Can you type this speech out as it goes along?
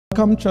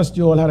welcome. Trust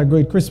you all had a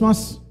great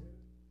Christmas.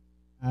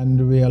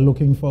 And we are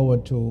looking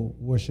forward to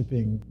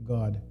worshiping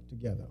God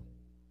together.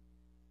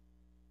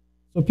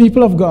 So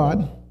people of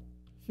God,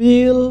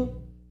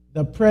 feel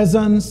the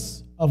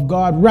presence of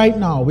God right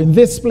now in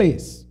this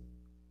place,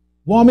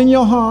 warming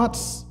your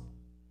hearts,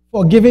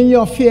 forgiving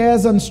your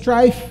fears and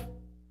strife,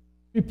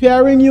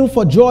 preparing you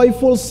for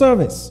joyful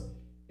service.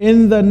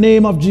 In the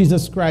name of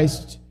Jesus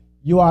Christ,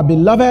 you are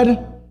beloved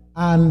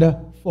and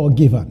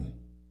forgiven.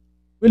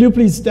 Will you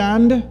please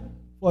stand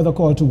for the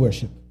call to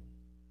worship?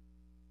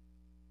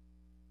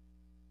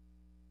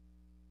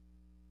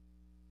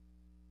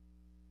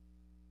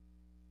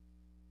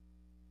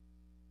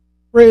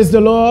 Praise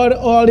the Lord,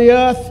 all the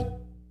earth,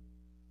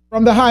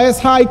 from the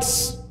highest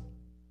heights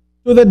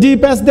to the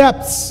deepest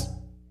depths.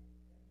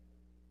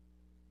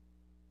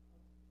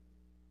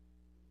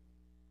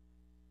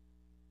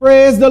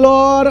 Praise the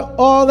Lord,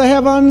 all the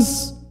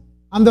heavens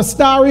and the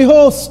starry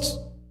host.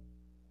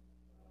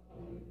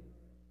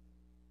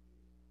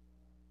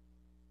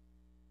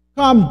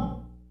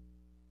 Come,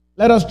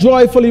 let us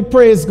joyfully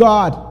praise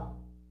God.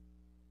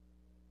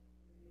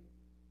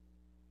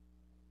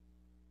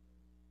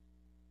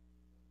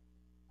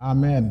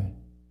 Amen.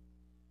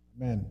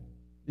 Amen.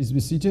 Please be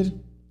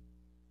seated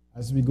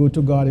as we go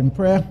to God in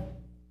prayer.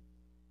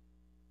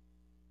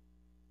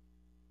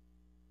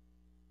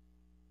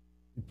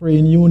 We pray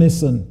in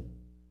unison.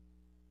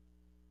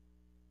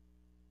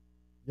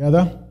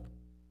 Together.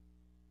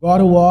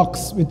 God who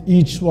walks with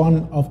each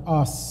one of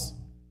us,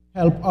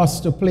 help us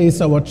to place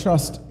our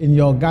trust in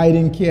your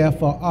guiding care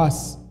for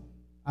us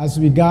as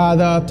we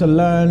gather to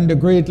learn the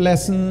great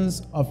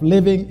lessons of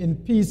living in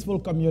peaceful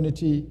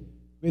community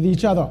with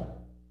each other.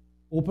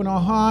 Open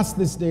our hearts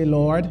this day,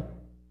 Lord,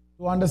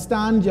 to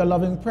understand your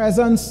loving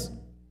presence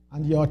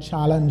and your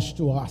challenge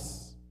to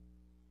us.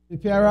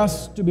 Prepare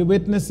us to be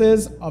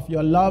witnesses of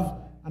your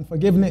love and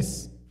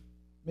forgiveness.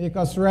 Make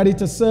us ready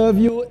to serve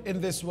you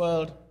in this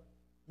world.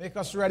 Make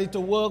us ready to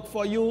work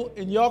for you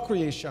in your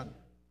creation.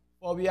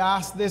 For we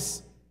ask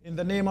this in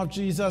the name of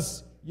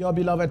Jesus, your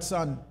beloved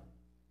Son.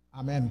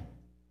 Amen.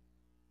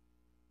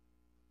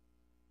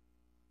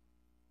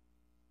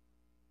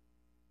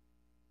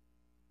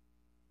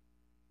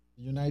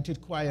 United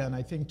Choir, and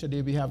I think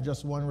today we have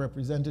just one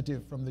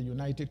representative from the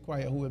United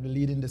Choir who will be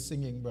leading the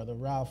singing, Brother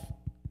Ralph.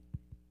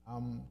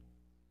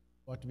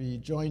 But we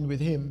join with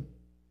him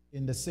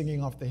in the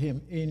singing of the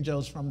hymn,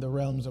 Angels from the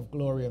Realms of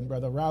Glory. And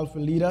Brother Ralph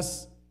will lead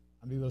us,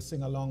 and we will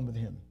sing along with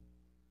him.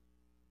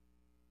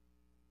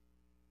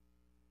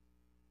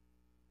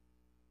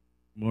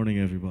 Morning,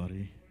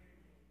 everybody.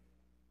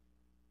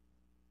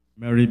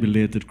 Merry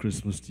belated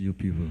Christmas to you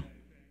people.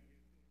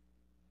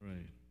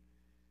 Right.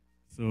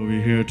 So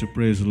we're here to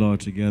praise the Lord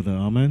together.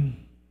 Amen?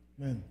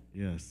 Amen.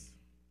 Yes.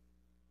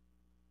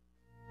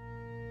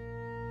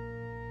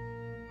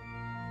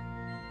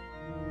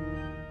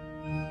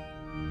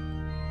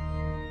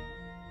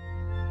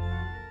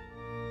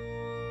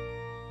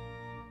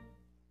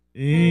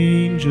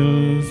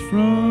 Angels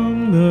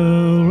from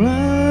the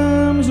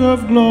realms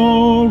of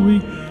glory,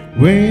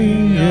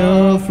 wing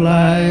your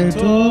flight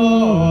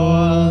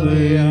o'er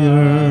the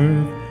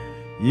earth.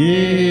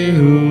 Ye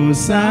who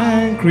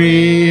sang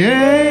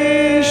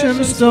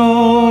creation's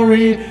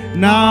story,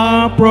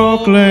 now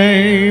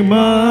proclaim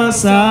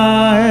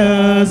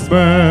Messiah's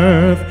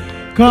birth.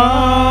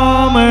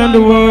 Come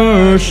and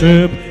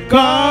worship,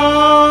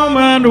 come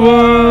and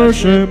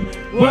worship,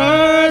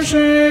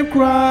 worship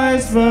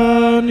Christ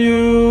the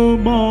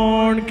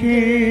newborn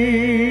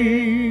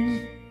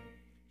King.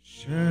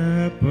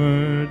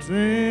 Shepherds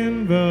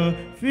in the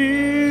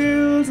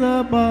fields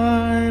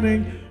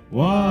abiding,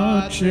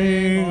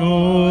 watching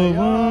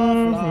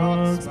over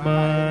flocks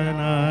by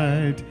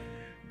night.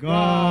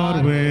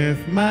 God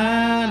with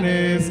man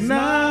is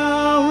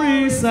now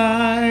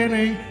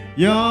residing,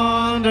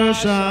 yonder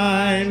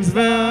shines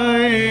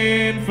the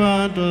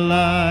infant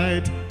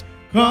light.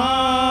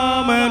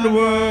 Come and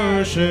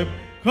worship,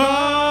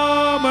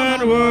 come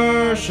and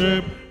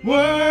worship,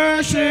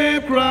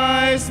 worship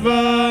Christ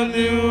the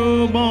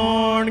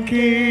newborn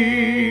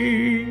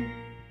King.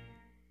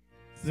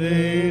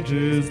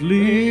 Sages,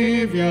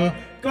 leave your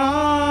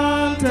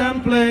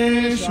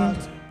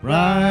contemplations,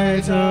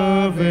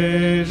 brighter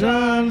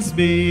visions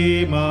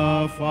beam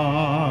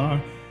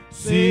afar.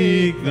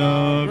 Seek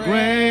the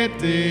great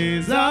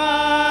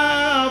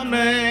desire of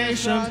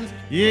nations,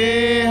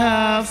 ye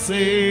have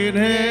seen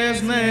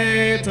his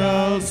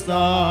natal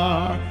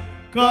star.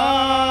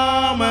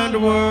 Come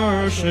and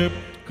worship,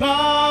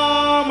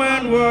 come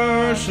and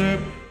worship,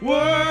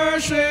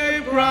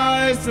 worship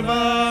Christ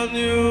the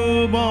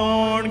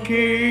newborn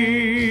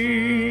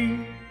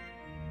King.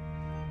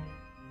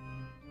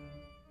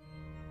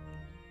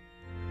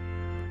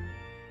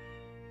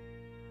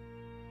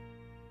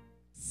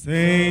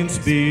 Saints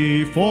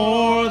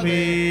before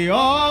the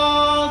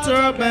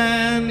altar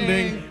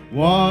bending,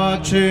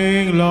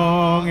 watching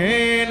long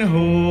in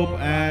hope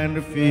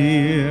and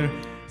fear.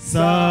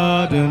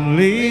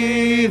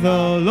 Suddenly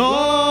the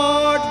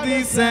Lord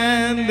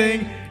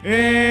descending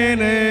in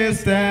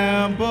his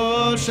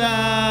temple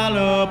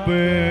shall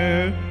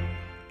appear.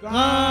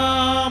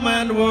 Come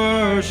and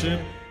worship.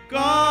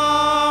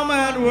 Come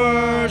and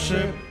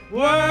worship.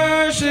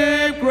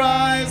 Worship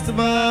Christ,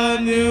 the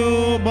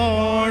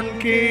newborn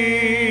King.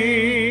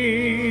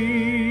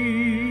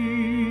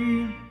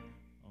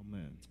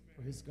 Amen.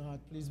 Praise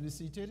God. Please be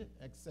seated,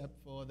 except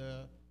for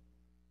the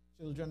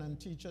children and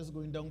teachers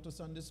going down to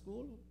Sunday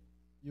school.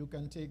 You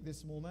can take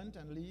this moment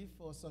and leave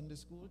for Sunday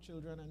school,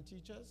 children and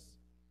teachers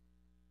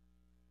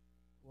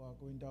who are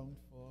going down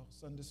for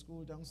Sunday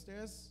school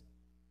downstairs.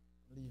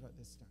 Leave at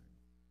this time.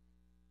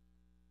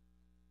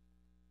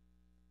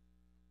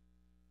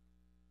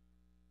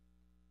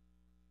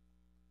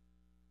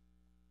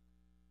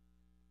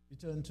 We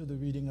turn to the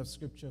reading of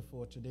Scripture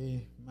for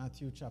today,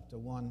 Matthew chapter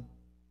 1.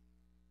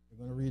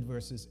 We're going to read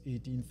verses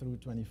 18 through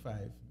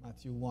 25.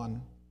 Matthew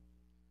 1,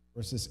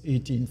 verses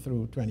 18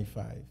 through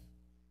 25.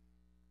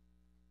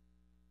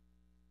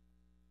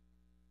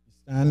 We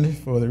stand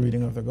for the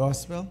reading of the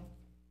Gospel.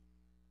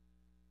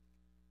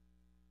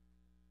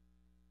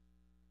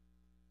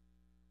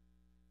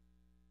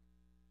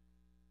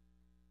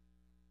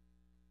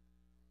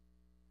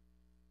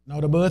 Now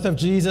the birth of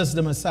Jesus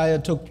the Messiah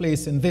took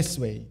place in this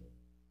way.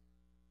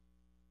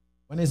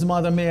 When his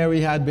mother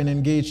Mary had been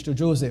engaged to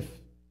Joseph,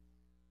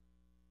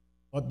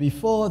 but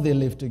before they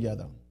lived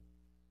together,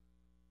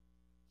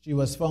 she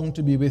was found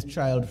to be with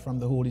child from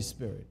the Holy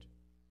Spirit.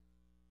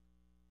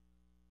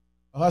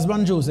 Her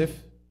husband Joseph,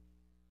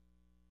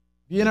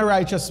 being a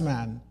righteous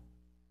man,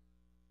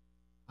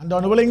 and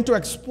unwilling to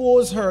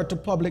expose her to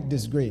public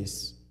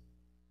disgrace,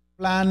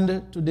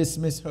 planned to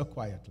dismiss her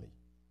quietly.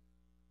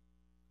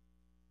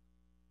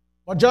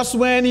 But just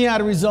when he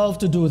had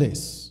resolved to do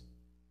this,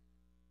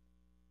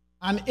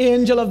 an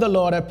angel of the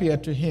Lord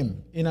appeared to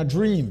him in a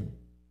dream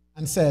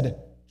and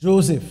said,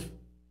 Joseph,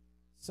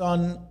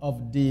 son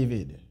of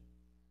David,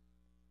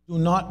 do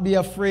not be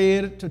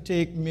afraid to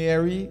take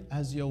Mary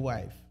as your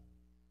wife,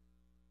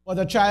 for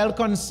the child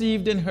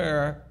conceived in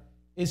her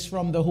is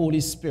from the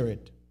Holy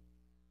Spirit.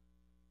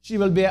 She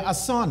will bear a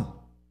son,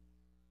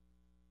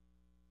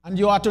 and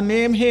you are to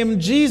name him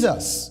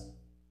Jesus,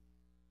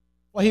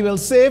 for he will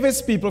save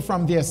his people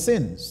from their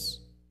sins.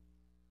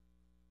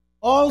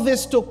 All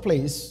this took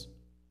place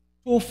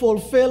to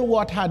fulfill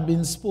what had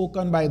been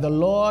spoken by the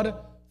Lord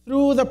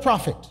through the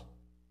prophet.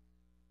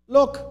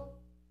 Look,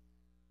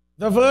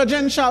 the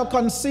virgin shall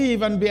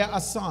conceive and bear a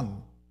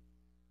son,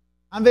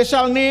 and they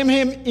shall name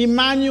him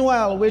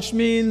Emmanuel, which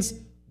means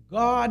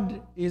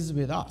God is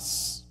with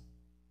us.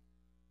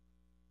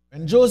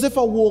 When Joseph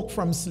awoke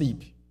from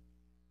sleep,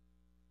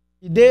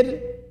 he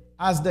did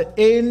as the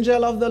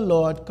angel of the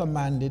Lord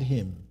commanded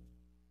him.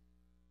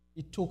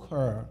 He took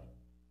her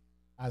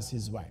as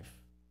his wife,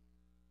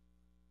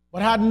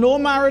 but had no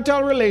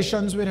marital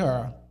relations with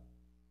her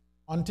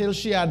until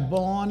she had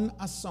borne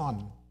a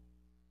son,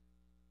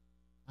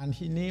 and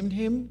he named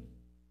him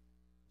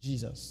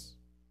Jesus.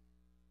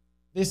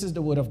 This is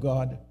the word of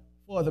God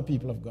for the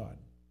people of God.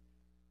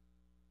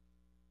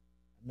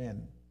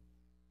 Amen.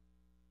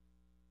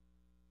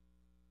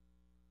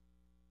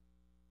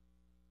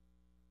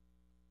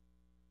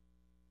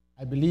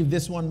 I believe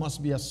this one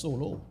must be a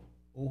solo,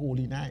 O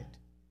Holy Night.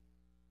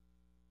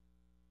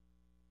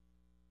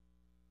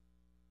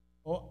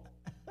 Oh,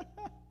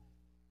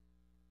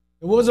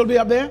 the words will be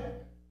up there.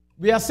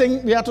 We are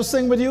to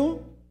sing with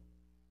you.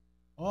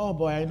 Oh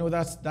boy, I know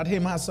that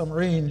hymn has some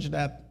range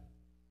that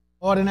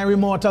ordinary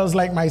mortals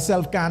like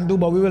myself can't do,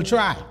 but we will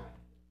try.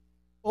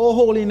 Oh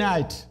Holy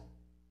Night.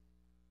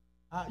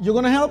 You're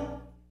going to help?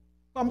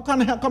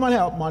 Come and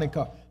help,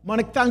 Monica.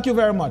 Monica, thank you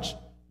very much.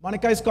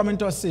 Monica is coming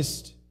to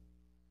assist.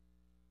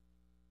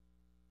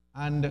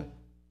 And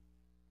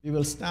we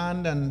will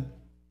stand and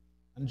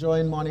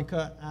join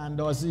Monica and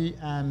Ozzy,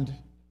 and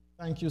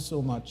thank you so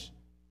much,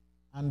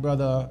 and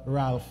Brother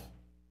Ralph,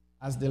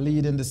 as they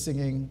lead in the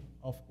singing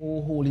of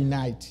O Holy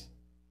Night,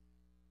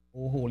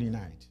 O Holy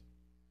Night.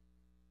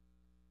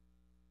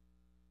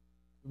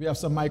 We have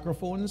some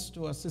microphones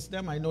to assist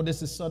them. I know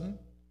this is sudden.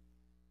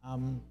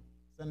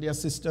 Send the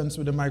assistants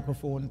with the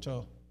microphone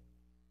to,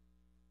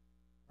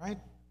 right?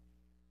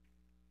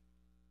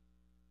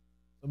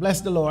 So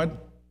bless the Lord.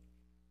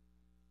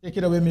 Take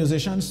it away,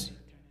 musicians.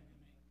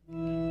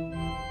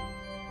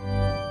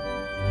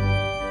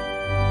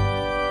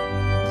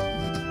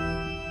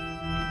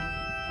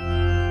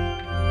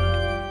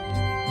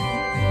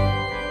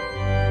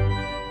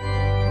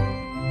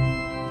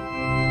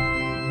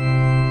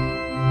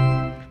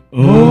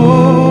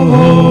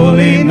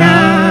 Holy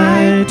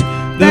night,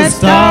 the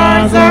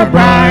stars are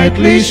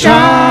brightly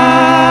shining.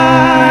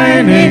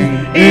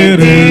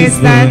 It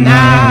is the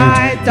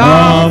night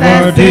of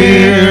our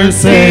dear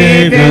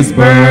Savior's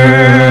birth.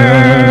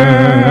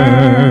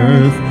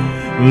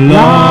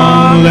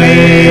 Long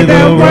lay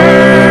the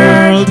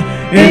world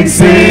in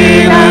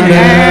sin and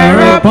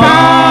error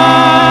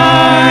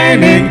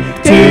pining,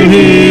 till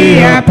he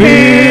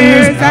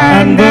appeared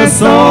and the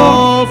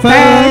soul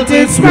felt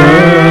its worth.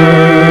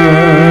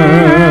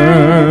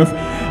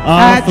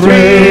 A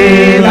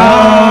thrill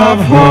of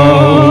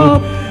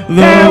hope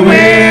The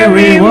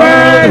weary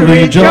world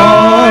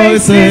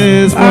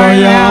rejoices, for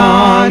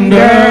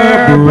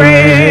yonder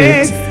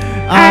breaks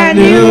a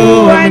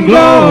new and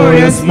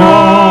glorious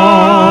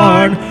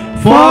morn.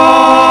 Fall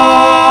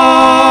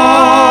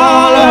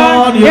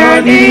on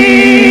your knees,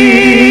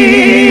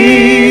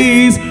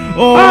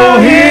 oh,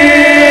 hear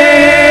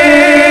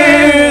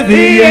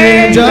the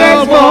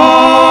angels'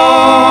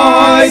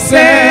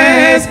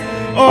 voices,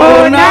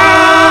 oh, night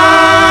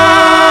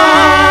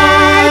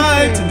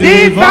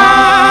divine,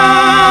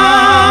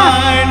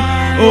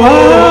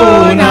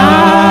 oh,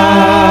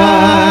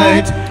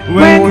 night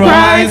when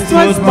Christ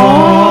was born,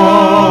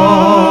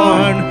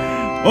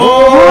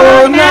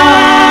 oh, night,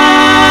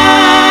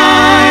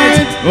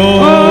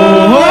 oh,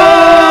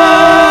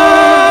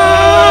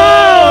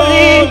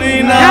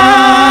 holy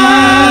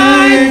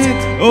night,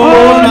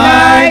 oh,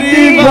 night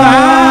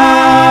divine.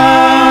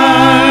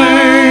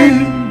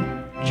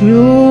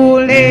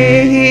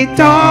 Truly he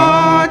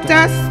taught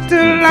us to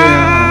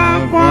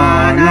love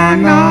one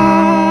another.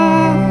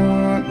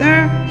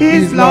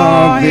 His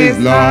law,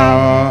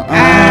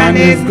 and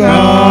his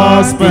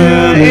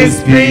gospel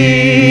is peace.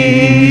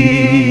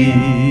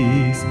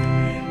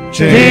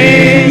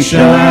 Chains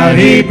shall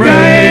he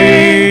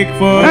break,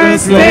 for the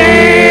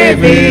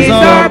slave is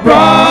our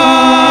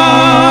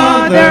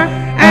brother,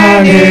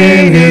 and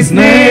in his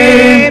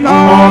name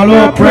all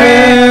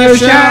oppression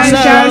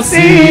shall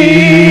cease.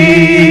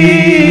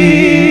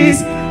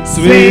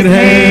 Sweet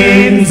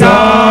hymns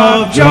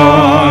of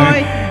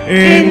joy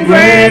in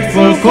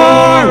grateful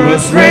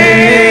chorus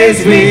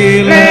raise,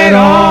 we let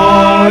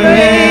all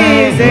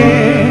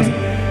ages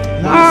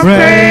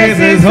praise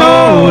his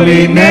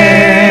holy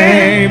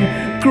name.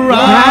 Christ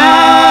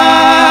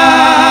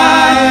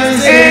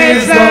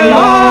is the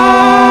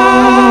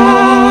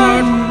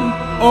Lord.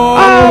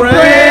 Oh,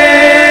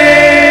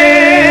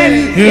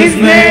 praise his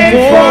name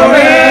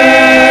forever.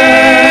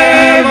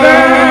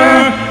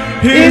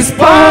 His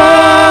power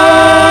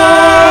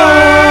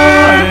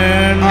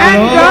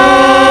and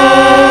glory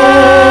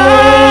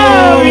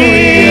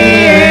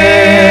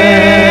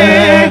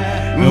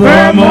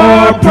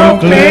evermore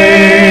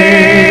proclaim.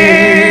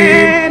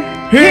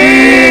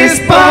 His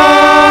power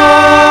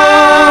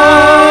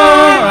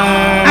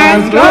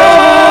and glory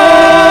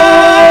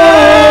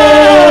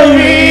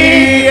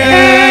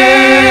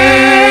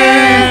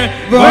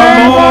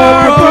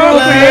evermore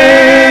proclaim.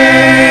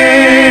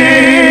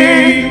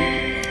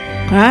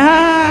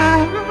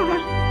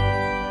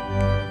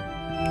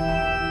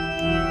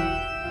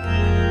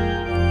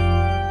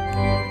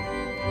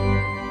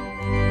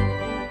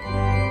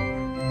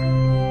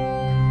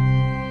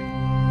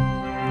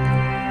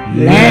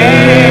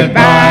 Led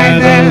by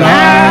the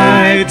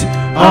light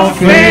of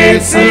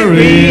faith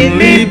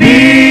serenely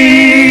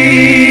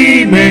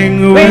beaming,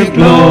 with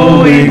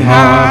glowing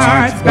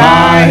hearts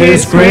by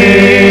his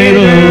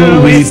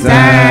cradle we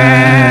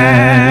stand.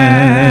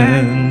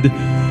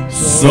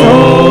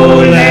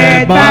 So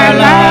led by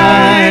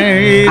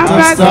light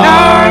of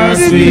stars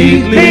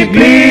sweetly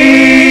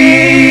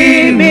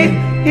gleaming,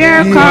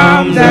 here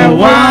comes the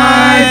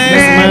wise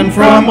men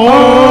from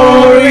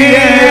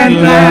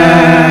Orient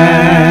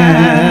land.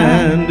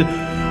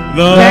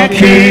 The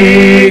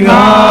King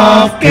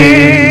of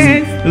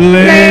Kings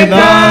laid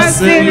us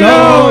in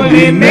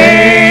lowly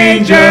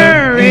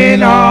manger,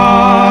 in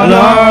all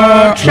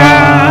our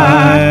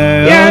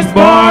trials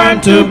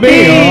born to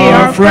be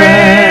our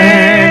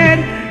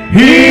friend.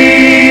 He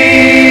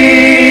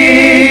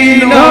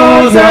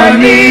knows our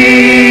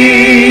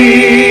need,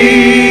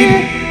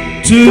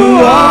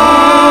 to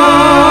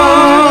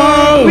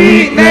all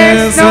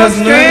weakness a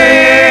stranger.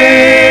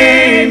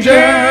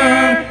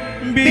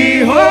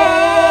 Behold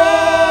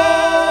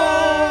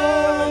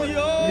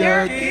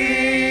your King,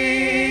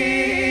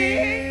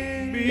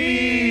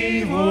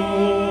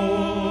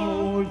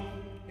 behold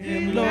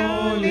him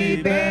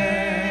lowly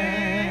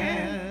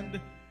bend.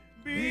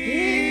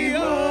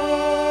 Behold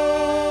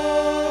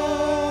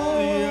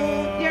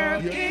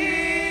your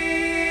King,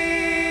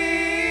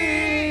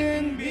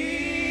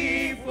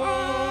 behold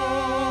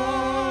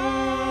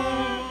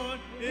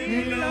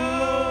him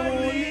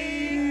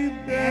lowly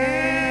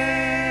bend.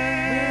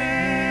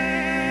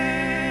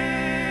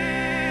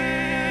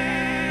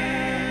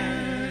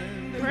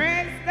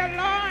 Praise the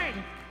Lord.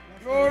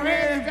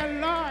 Praise the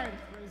Lord.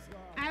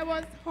 I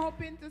was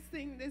hoping to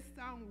sing this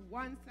song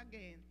once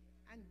again,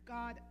 and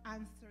God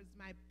answers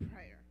my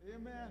prayer.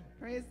 Amen.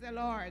 Praise the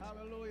Lord.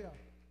 Hallelujah.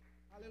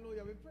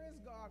 Hallelujah. We praise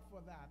God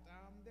for that.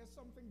 There's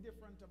something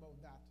different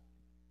about that.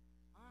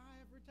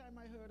 Every time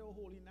I heard O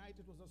Holy Night,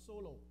 it was a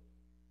solo.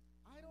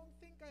 I don't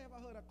think I ever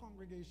heard a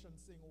congregation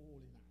sing O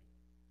Holy Night.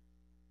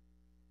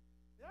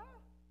 Yeah.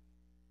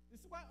 This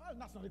is why, well,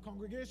 that's not a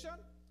congregation.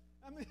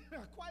 I mean,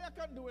 a choir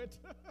can do it.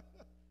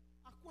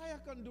 A choir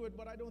can do it,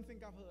 but I don't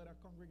think I've heard a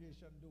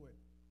congregation do it.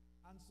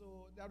 And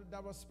so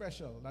that was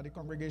special, that the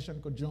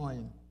congregation could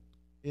join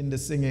in the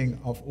singing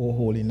of O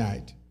Holy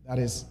Night. That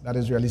is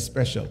really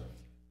special. It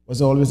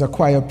was always a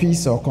choir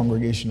piece or a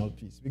congregational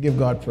piece. We give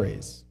God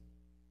praise.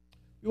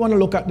 We want to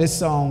look at this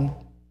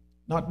song,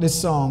 not this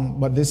song,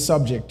 but this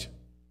subject,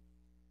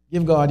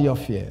 Give God your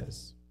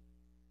fears.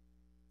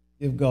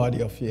 Give God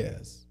your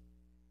fears.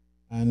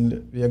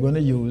 And we are going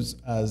to use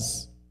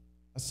as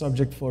a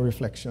subject for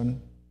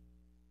reflection.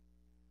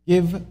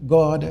 Give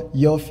God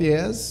your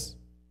fears.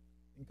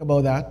 Think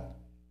about that.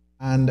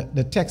 And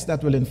the text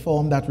that will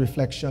inform that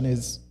reflection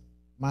is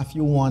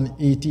Matthew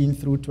 1:18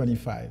 through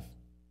 25.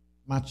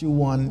 Matthew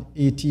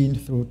 1:18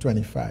 through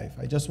 25.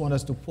 I just want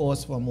us to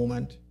pause for a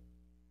moment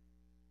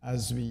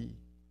as we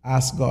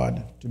ask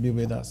God to be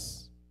with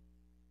us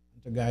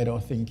and to guide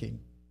our thinking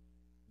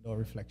and our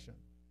reflection.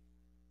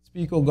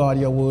 Speak, O God,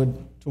 your word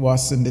to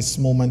us in this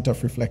moment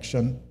of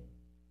reflection.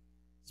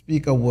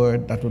 Speak a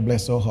word that will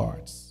bless our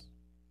hearts.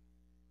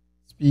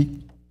 Speak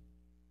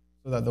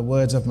so that the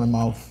words of my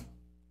mouth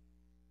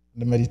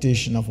and the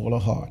meditation of all our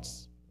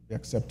hearts will be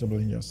acceptable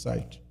in your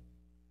sight.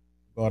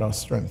 God, our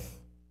strength,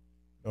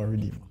 our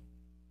Redeemer. Amen.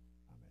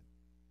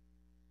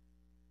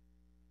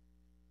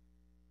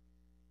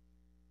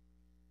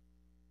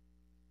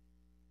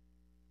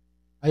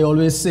 I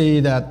always say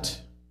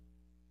that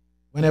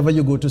whenever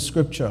you go to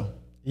Scripture,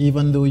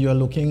 even though you're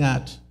looking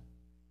at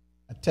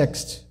a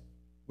text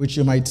which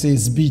you might say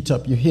is beat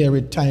up, you hear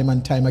it time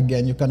and time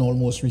again, you can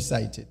almost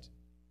recite it.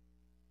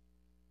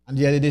 And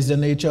yet it is the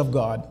nature of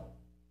God,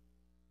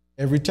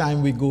 every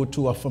time we go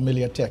to a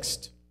familiar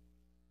text,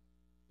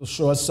 to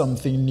show us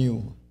something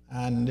new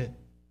and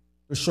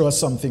to show us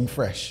something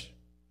fresh.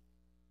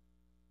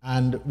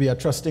 And we are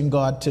trusting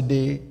God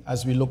today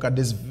as we look at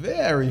this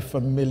very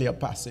familiar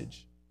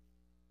passage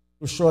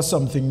to show us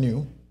something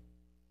new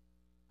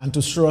and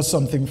to show us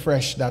something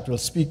fresh that will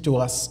speak to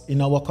us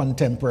in our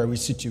contemporary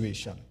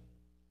situation.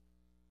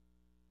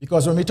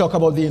 Because when we talk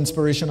about the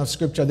inspiration of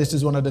Scripture, this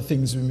is one of the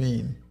things we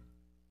mean.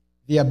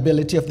 The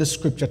ability of the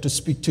Scripture to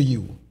speak to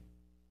you.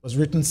 It was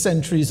written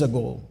centuries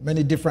ago,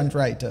 many different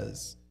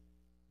writers,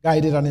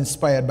 guided and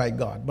inspired by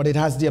God. But it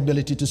has the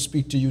ability to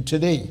speak to you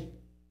today.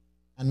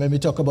 And when we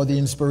talk about the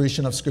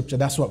inspiration of Scripture,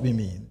 that's what we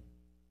mean.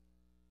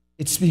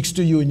 It speaks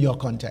to you in your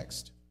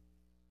context.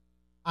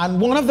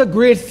 And one of the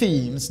great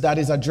themes that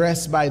is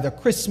addressed by the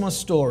Christmas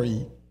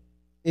story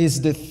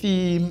is the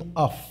theme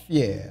of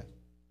fear.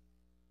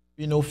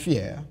 We know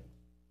fear.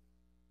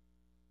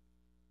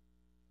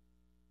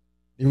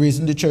 The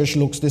reason the church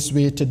looks this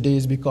way today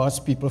is because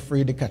people are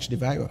afraid to catch the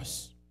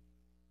virus.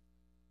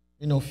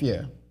 We know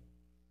fear.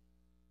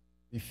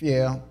 We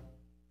fear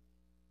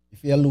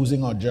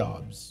losing our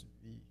jobs.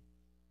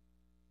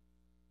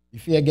 We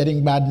fear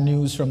getting bad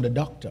news from the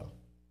doctor.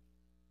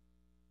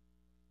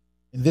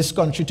 In this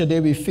country today,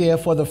 we fear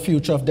for the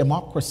future of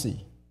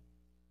democracy.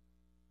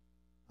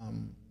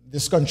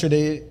 This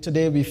country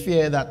today, we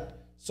fear that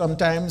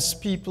sometimes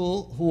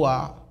people who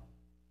are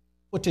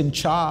put in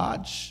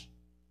charge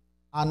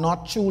are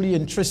not truly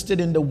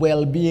interested in the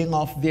well-being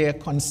of their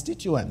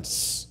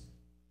constituents.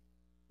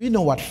 We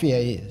know what fear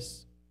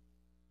is.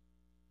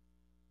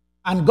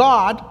 And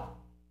God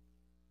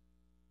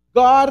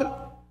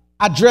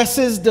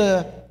addresses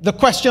the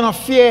question of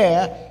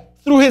fear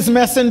through his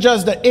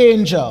messengers, the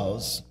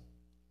angels.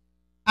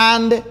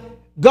 And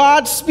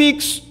God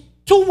speaks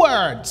 2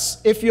 words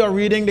if you're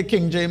reading the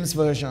King James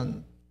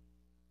Version.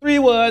 3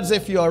 words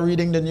if you're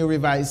reading the New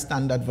Revised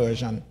Standard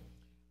Version.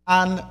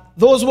 And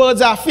those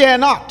words are fear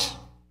not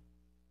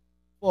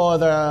for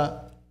the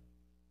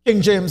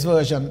King James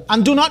Version.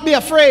 And do not be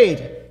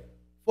afraid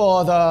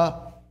for the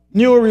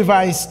New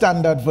Revised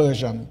Standard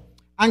Version.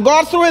 And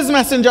God, through his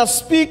messenger,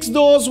 speaks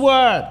those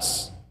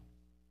words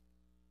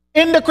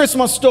in the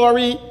Christmas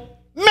story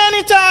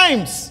many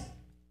times.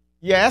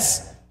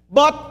 Yes,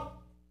 but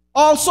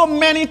also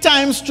many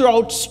times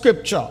throughout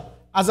Scripture.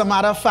 As a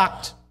matter of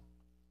fact,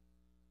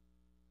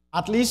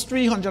 at least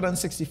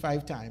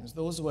 365 times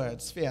those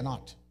words, fear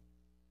not,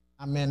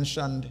 are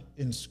mentioned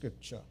in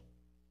Scripture.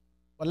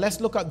 But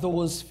let's look at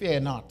those fear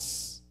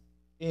nots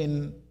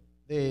in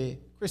the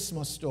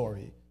Christmas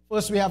story.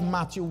 First, we have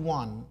Matthew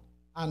 1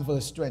 and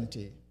verse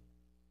 20.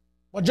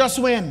 But just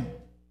when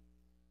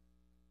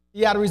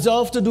he had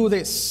resolved to do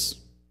this,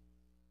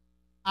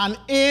 an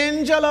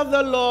angel of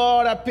the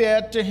Lord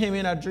appeared to him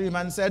in a dream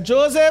and said,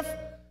 Joseph,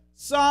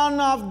 son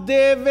of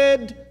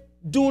David,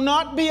 do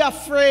not be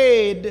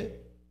afraid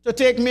to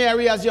take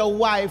Mary as your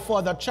wife,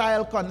 for the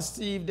child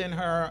conceived in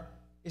her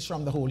is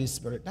from the Holy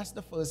Spirit. That's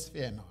the first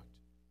fear not.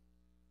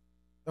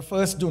 The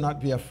first, do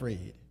not be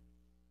afraid.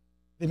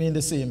 They mean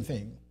the same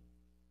thing.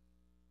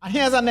 And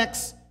here's the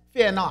next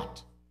fear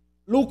not.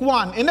 Luke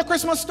 1. In the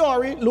Christmas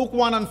story, Luke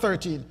 1 and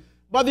 13.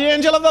 But the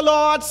angel of the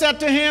Lord said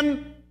to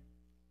him,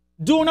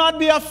 do not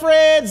be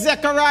afraid,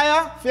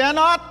 Zechariah, fear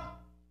not,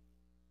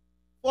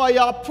 for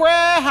your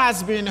prayer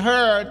has been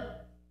heard.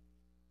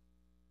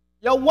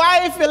 Your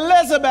wife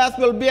Elizabeth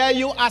will bear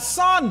you a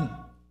son,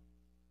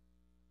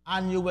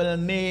 and you will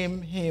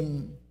name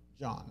him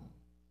John.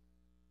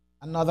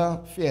 Another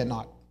fear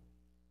not,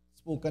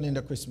 spoken in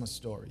the Christmas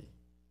story.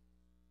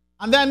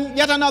 And then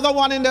yet another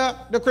one in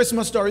the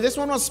Christmas story. This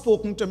one was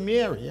spoken to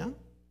Mary. Yeah?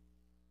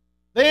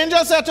 The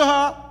angel said to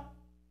her,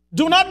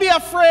 do not be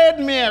afraid,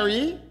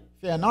 Mary,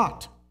 fear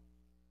not,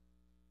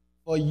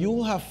 for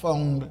you have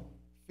found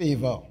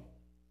favor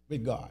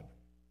with God.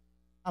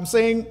 I'm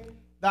saying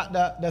that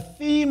the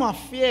theme of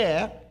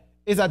fear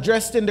is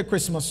addressed in the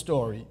Christmas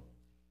story.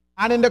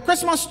 And in the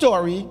Christmas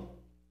story,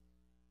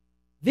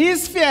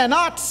 these fear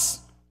nots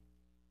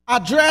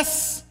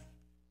address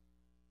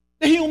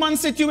the human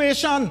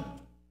situation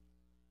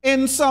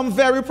in some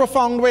very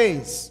profound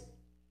ways.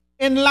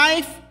 In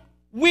life,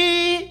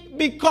 we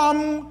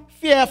become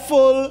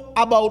fearful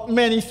about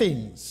many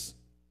things.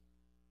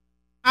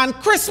 And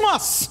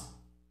Christmas,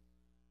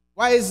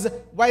 why is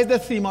the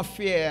theme of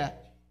fear?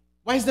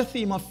 Why is the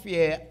theme of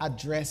fear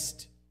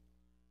addressed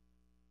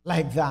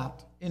like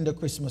that in the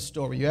Christmas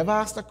story? You ever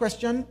asked the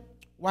question?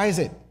 Why is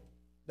it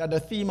that the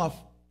theme of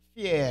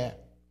fear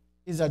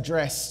is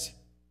addressed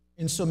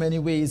in so many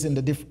ways in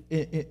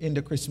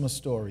the Christmas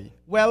story?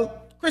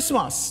 Well,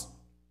 Christmas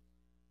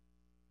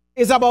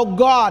is about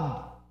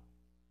God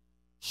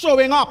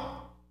showing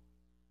up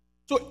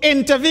to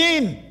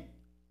intervene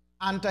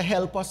and to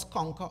help us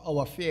conquer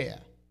our fear.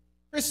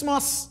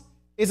 Christmas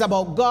is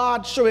about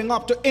God showing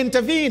up to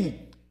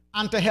intervene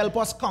and to help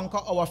us conquer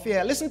our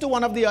fear. Listen to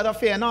one of the other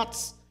fear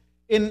nots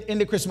in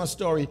the Christmas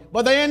story.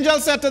 But the angel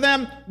said to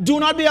them, "Do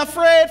not be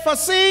afraid, for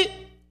see,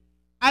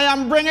 I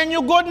am bringing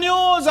you good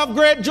news of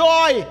great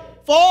joy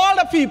for all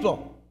the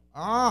people."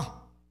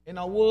 In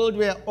a world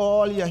where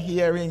all you're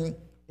hearing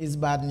is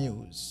bad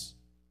news,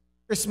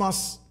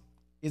 Christmas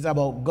is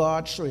about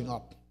God showing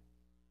up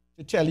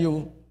to tell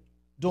you,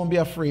 don't be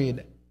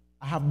afraid,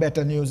 I have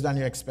better news than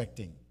you're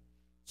expecting.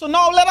 So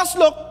now let us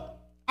look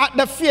at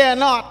the fear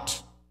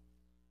not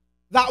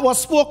that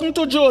was spoken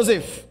to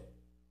Joseph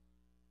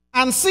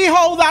and see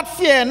how that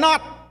fear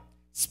not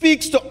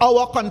speaks to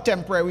our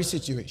contemporary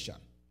situation.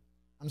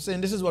 I'm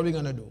saying this is what we're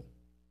going to do.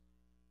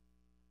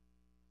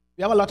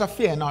 We have a lot of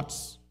fear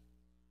nots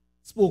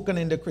spoken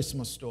in the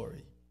Christmas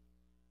story.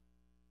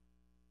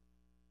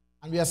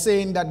 And we are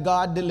saying that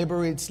God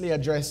deliberately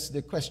addressed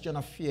the question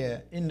of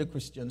fear in the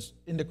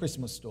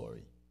Christmas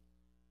story.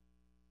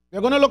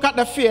 We're going to look at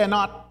the fear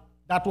not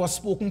that was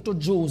spoken to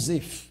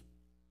Joseph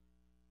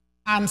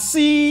and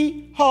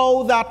see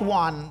how that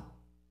one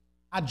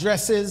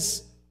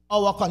addresses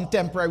our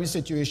contemporary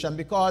situation,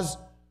 because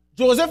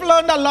Joseph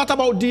learned a lot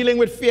about dealing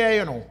with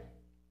fear,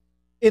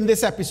 in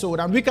this episode,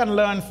 and we can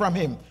learn from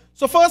him.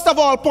 So first of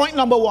all, point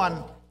number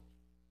one,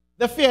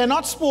 the fear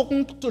not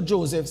spoken to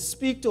Joseph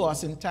speak to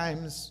us in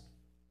times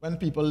when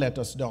people let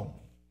us down.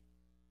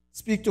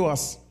 Speak to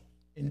us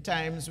in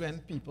times when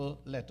people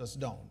let us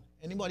down.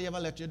 Anybody ever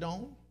let you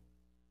down?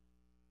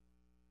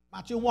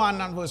 Matthew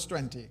 1 and verse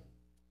 20.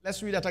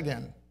 Let's read that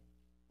again.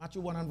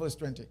 Matthew 1 and verse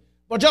 20.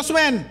 But just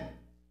when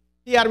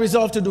he had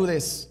resolved to do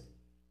this,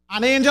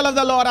 an angel of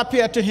the Lord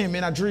appeared to him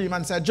in a dream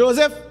and said,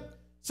 "Joseph,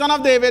 son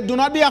of David, do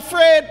not be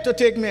afraid to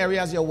take Mary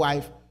as your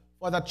wife,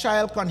 for the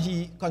child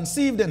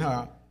conceived in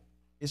her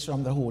is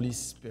from the Holy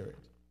Spirit."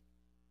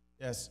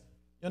 Yes,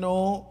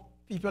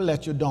 people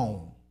let you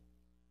down.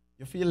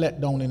 You feel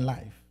let down in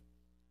life.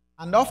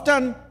 And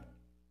often,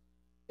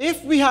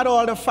 if we had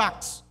all the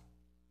facts,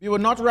 we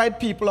would not write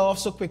people off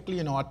so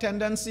quickly. Our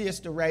tendency is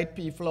to write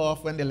people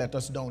off when they let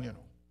us down.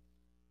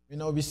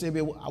 We say,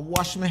 "I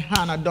wash my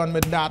hand, I done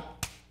with that,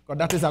 because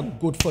that is a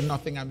good for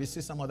nothing," and we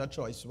say some other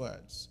choice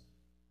words.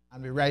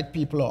 And we write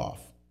people off.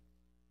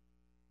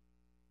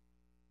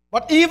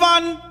 But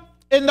even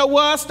in the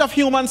worst of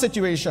human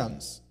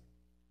situations,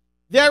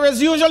 there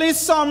is usually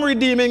some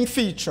redeeming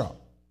feature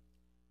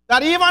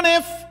that, even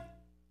if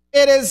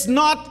it is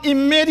not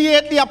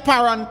immediately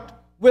apparent,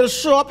 will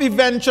show up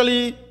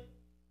eventually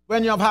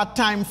when you have had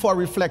time for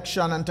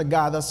reflection and to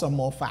gather some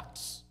more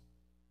facts.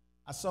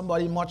 As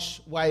somebody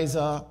much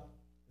wiser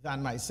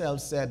than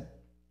myself said,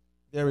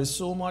 there is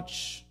so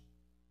much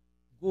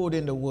good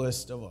in the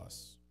worst of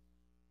us.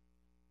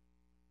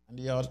 And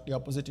the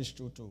opposite is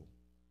true too.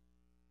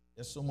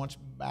 There's so much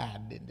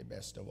bad in the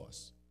best of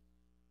us.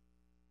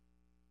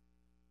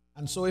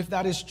 And so if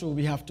that is true,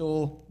 we have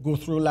to go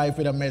through life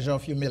with a measure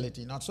of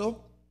humility, not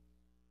so?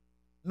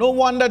 No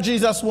wonder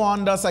Jesus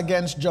warned us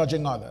against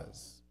judging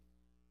others.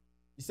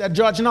 He said,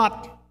 "Judge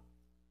not,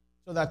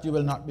 so that you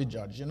will not be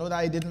judged." You know that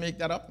I didn't make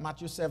that up?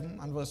 Matthew 7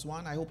 and verse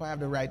 1. I hope I have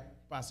the right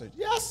passage.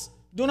 Yes,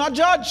 do not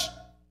judge,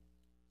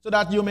 so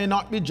that you may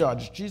not be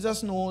judged.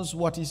 Jesus knows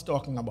what he's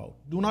talking about.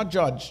 Do not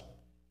judge.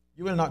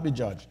 You will not be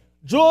judged.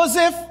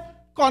 Joseph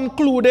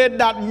concluded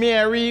that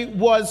Mary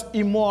was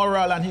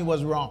immoral and he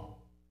was wrong.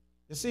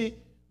 You see,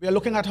 we are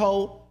looking at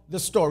how the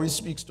story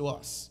speaks to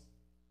us.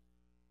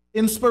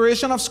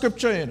 Inspiration of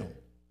Scripture,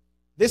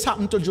 This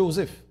happened to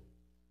Joseph.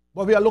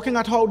 But we are looking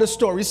at how the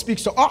story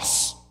speaks to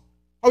us,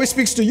 how it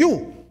speaks to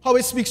you, how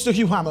it speaks to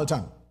Hugh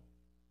Hamilton.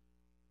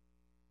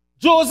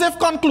 Joseph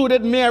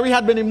concluded Mary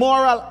had been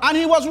immoral and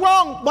he was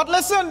wrong. But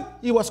listen,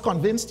 he was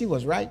convinced he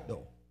was right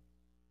though.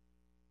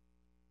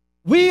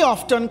 We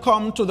often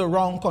come to the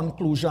wrong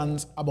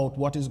conclusions about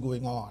what is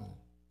going on.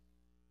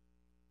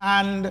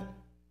 And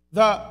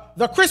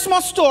the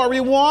Christmas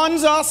story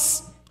warns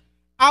us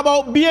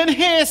about being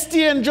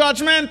hasty in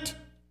judgment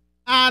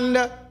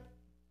and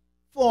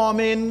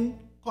forming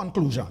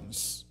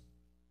conclusions.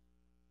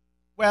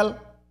 Well,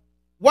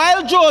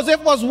 while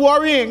Joseph was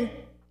worrying,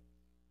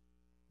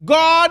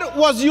 God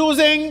was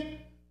using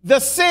the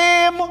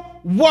same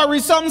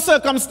worrisome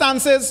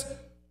circumstances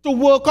to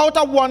work out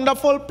a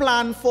wonderful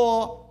plan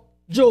for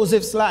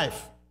Joseph's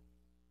life.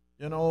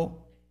 You know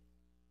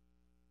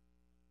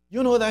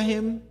that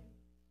hymn?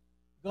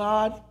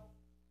 God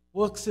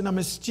works in a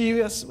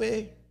mysterious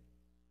way.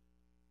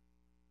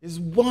 His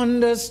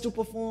wonders to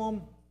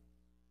perform.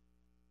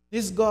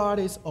 This God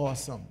is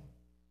awesome.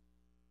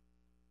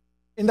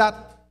 In that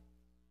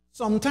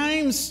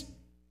sometimes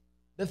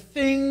the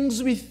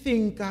things we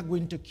think are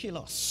going to kill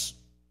us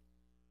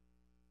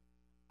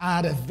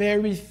are the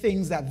very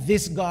things that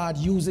this God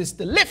uses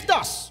to lift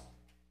us.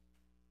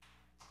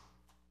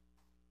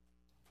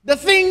 The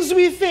things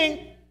we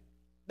think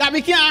that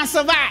we can't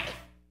survive,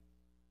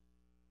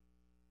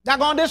 that are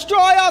going to destroy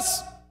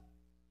us,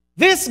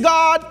 this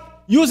God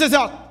uses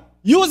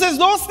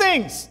those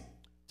things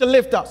to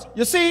lift us.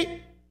 You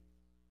see,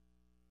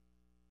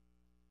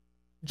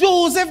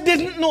 Joseph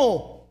didn't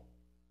know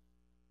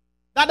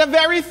that the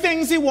very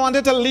things he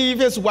wanted to leave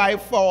his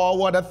wife for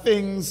were the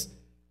things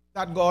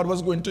that God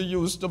was going to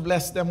use to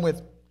bless them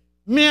with.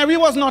 Mary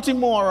was not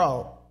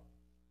immoral.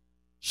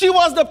 She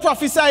was the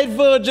prophesied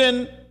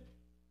virgin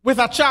with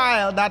a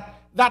child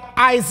that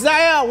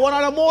Isaiah, one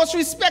of the most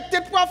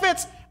respected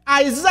prophets,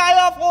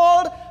 Isaiah of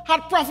old,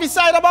 had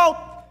prophesied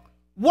about.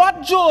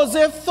 What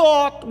Joseph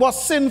thought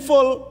was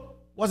sinful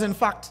was in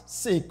fact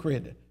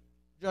sacred.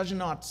 Judge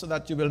not, so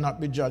that you will not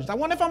be judged. I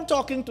wonder if I'm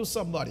talking to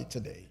somebody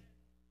today.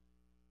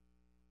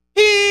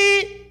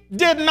 He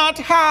did not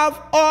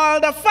have all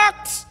the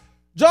facts.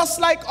 Just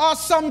like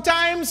us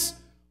sometimes,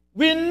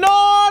 we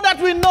know that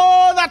we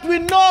know that we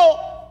know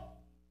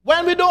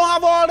when we don't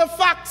have all the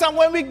facts, and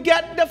when we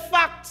get the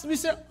facts, we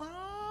say,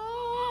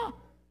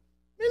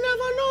 we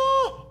never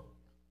know.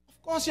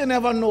 Of course you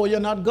never know, you're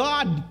not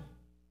God.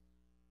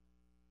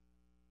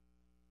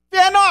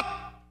 Fear not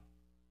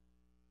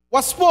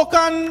was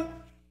spoken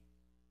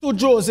to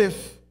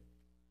Joseph,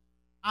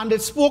 and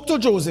it spoke to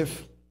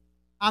Joseph.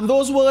 And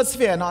those words,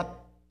 fear not,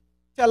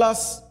 tell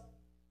us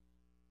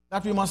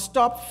that we must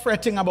stop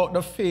fretting about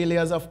the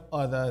failures of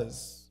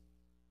others.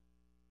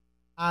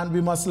 And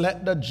we must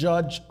let the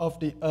judge of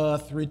the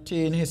earth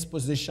retain his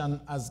position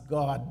as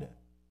God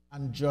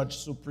and judge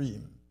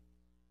supreme.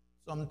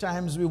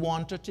 Sometimes we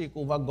want to take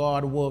over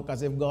God's work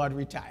as if God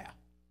retire.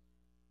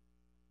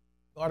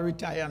 God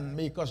retire and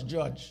make us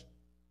judge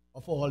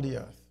of all the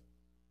earth.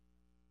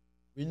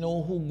 We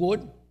know who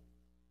good.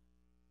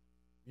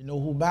 We know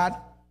who bad.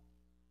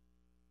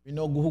 We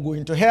know who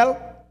going to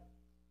hell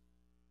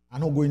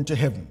and who going to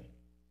heaven.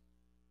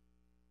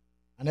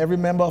 And every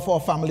member of our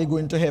family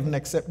going to heaven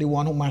except the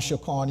one who mashed your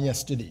corn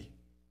yesterday.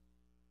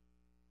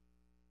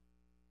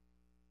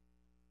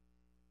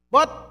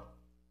 But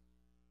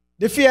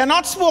the fear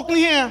not spoken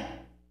here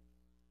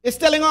is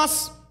telling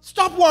us,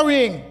 stop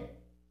worrying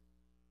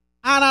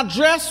and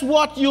address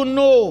what you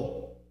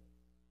know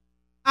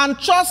and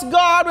trust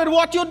God with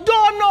what you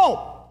don't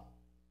know.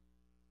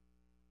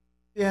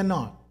 Fear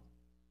not.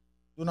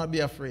 Do not be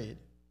afraid.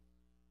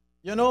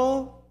 You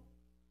know,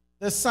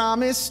 the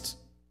psalmist,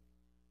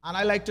 and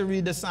I like to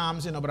read the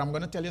Psalms, but I'm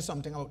going to tell you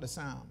something about the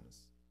Psalms.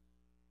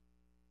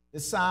 The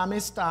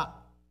psalmists are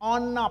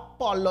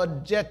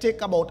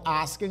unapologetic about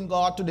asking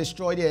God to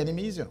destroy their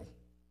enemies,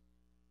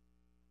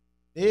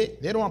 They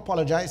don't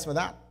apologize for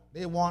that.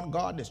 They want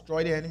God to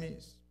destroy their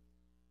enemies.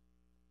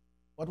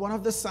 But one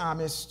of the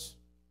psalmists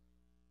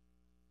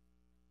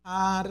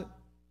had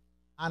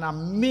an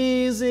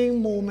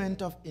amazing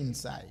moment of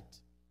insight.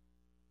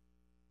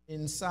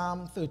 In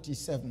Psalm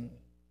 37,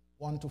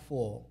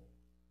 1-4,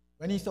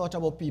 when he thought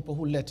about people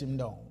who let him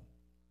down,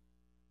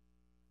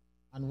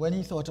 and when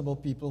he thought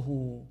about people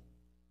who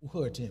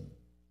hurt him,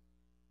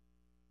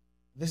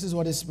 this is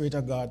what the Spirit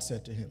of God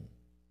said to him,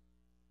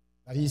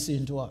 that he's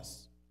saying to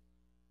us.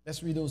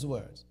 Let's read those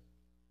words.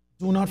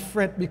 Do not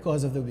fret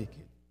because of the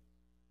wicked.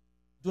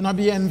 Do not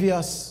be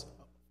envious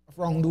of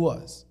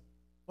wrongdoers,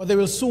 for they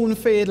will soon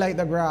fade like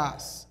the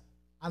grass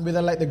and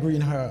wither like the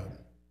green herb.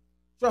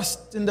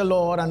 Trust in the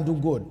Lord and do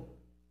good,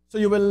 so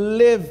you will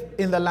live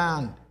in the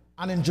land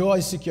and enjoy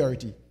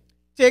security.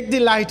 Take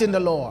delight in the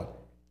Lord,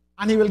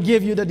 and he will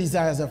give you the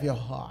desires of your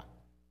heart.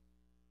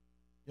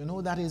 You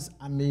know, that is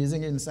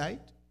amazing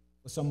insight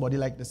for somebody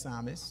like the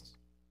psalmist.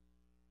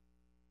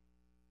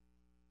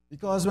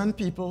 Because when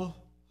people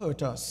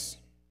hurt us,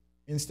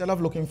 instead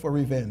of looking for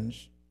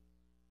revenge,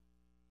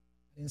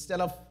 instead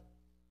of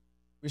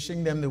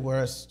wishing them the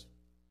worst,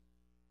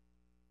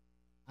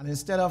 and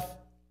instead of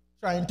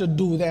trying to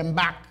do them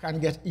back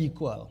and get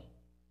equal,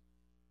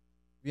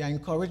 we are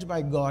encouraged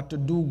by God to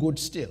do good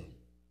still,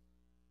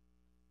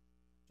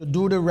 to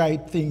do the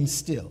right thing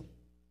still.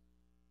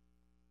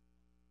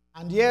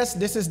 And yes,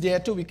 this is there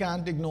too. We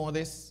can't ignore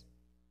this.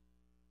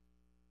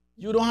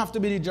 You don't have to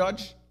be the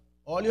judge.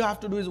 All you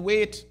have to do is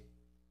wait.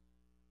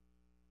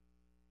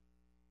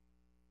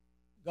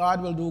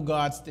 God will do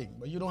God's thing,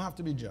 but you don't have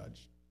to be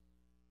judged.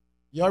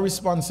 Your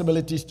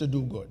responsibility is to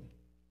do good.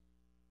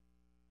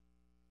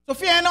 So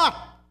fear not.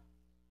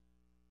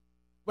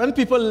 When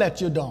people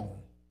let you down,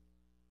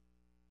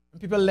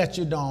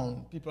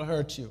 people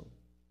hurt you,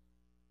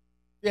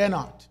 Fear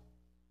not.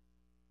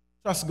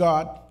 Trust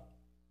God.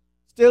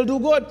 Still do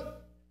good.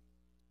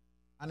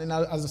 And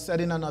as I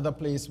said in another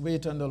place,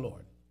 wait on the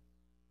Lord.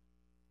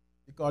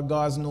 Because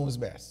God knows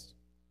best.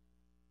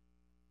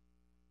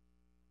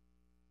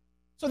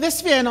 So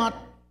this fear not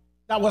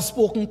that was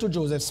spoken to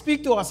Joseph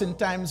speak to us in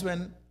times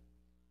when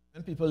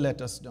people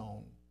let us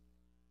down.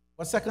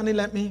 But secondly,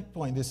 let me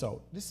point this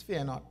out. This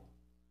fear not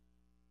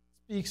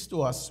speaks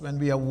to us when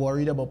we are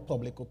worried about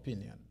public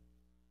opinion.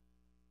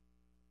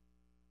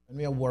 When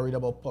we are worried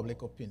about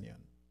public opinion.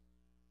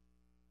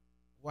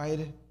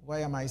 Why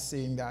am I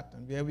saying that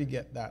and where we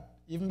get that?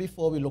 Even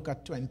before we look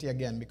at 20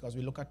 again, because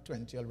we look at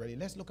 20 already.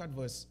 Let's look at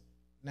verse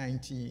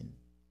 19.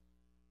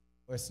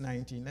 Verse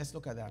 19, let's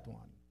look at that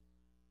one.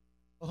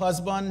 Her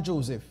husband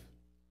Joseph,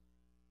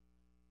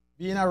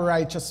 being a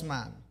righteous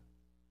man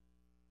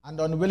and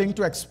unwilling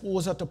to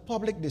expose her to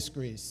public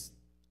disgrace,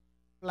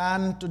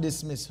 planned to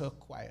dismiss her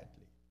quietly.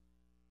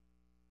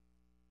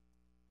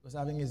 He was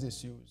having his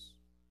issues.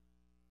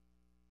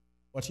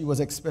 But he was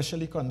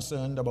especially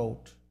concerned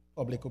about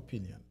public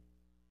opinion.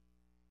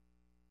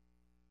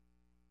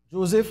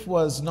 Joseph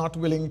was not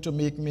willing to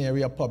make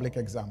Mary a public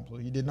example.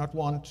 He did not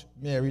want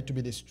Mary to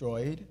be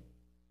destroyed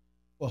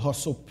for her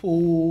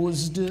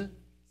supposed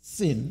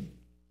sin.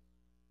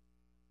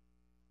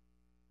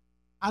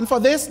 And for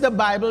this, the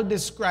Bible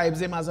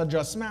describes him as a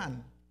just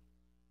man.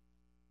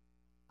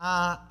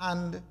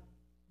 And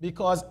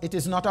because it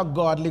is not a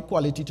godly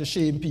quality to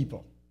shame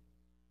people.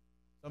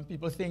 Some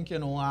people think,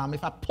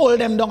 if I pull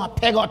them down a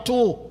peg or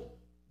two,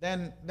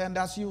 then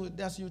that's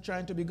you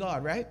trying to be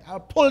God, right?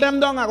 I'll pull them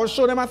down, I will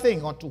show them a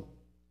thing or two.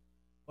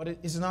 But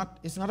it's not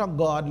a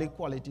godly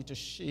quality to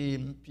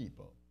shame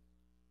people.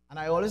 And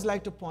I always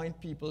like to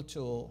point people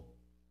to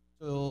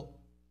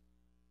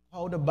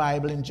how the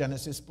Bible in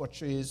Genesis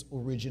portrays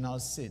original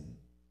sin.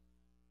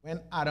 When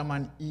Adam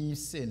and Eve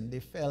sinned, they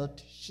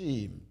felt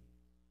shame.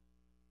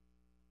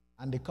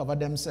 And they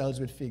covered themselves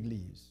with fig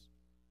leaves.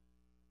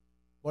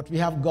 But we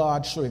have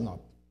God showing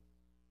up.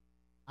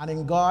 And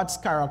in God's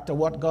character,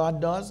 what God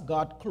does,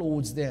 God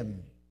clothes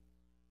them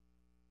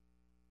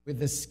with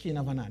the skin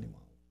of an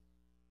animal.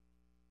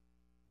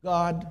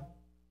 God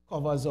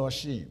covers our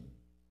shame.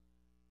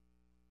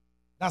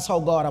 That's how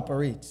God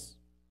operates.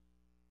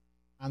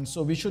 And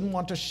so we shouldn't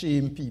want to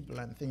shame people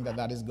and think that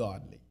that is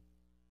godly.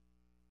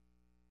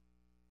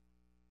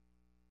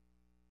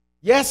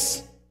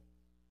 Yes,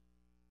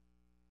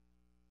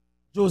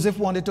 Joseph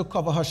wanted to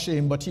cover her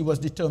shame, but he was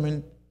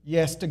determined,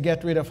 yes, to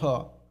get rid of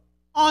her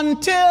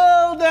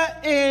until the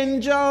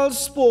angel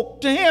spoke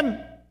to him.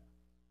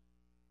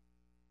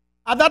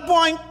 At that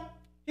point,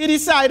 he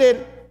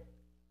decided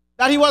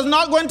that he was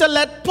not going to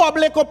let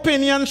public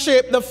opinion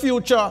shape the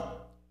future,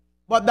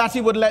 but that he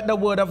would let the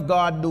word of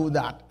God do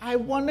that. I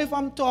wonder if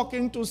I'm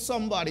talking to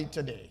somebody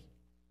today.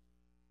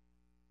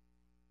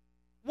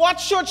 What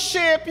should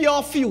shape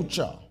your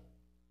future?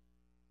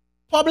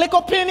 Public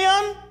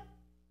opinion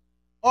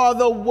or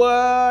the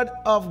word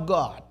of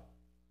God?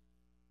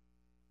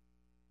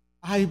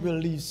 I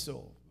believe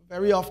so.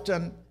 Very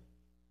often,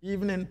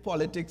 even in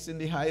politics in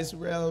the highest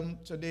realm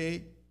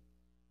today,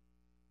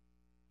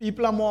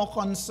 people are more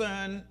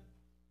concerned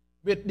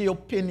with the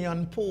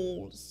opinion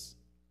polls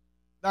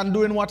than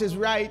doing what is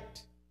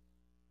right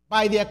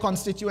by their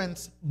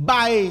constituents,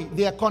 by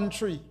their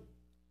country.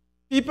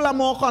 People are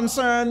more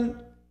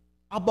concerned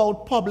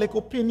about public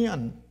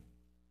opinion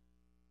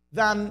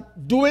than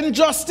doing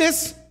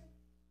justice,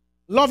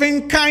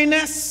 loving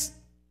kindness,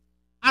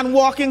 and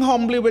walking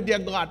humbly with their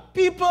God.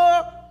 People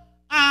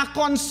are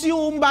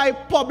consumed by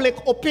public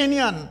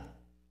opinion,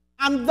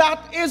 and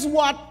that is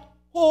what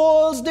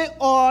holds the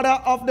order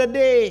of the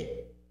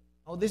day.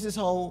 Now, this is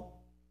how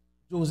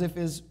Joseph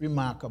is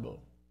remarkable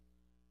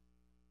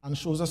and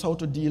shows us how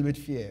to deal with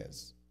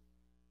fears.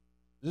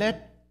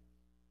 Let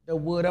the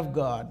word of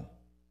God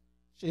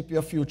shape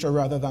your future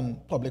rather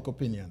than public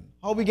opinion.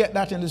 How we get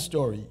that in the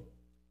story?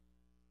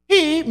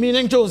 He,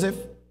 meaning Joseph,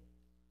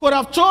 could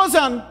have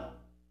chosen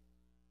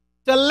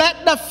to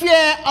let the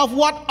fear of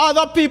what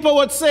other people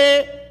would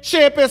say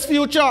shape his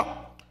future.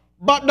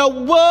 But the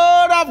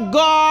word of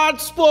God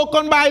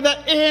spoken by the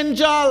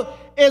angel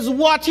is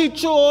what he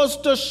chose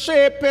to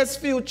shape his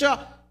future.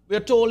 We're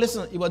told,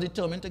 listen, he was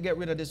determined to get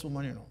rid of this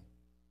woman,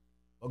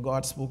 But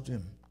God spoke to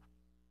him.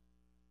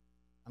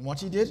 And what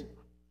he did?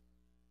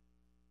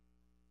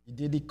 He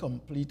did the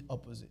complete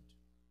opposite.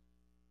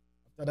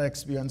 After the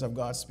experience of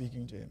God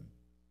speaking to him,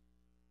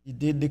 he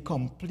did the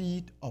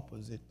complete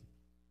opposite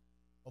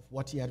of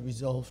what he had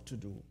resolved to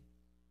do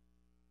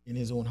in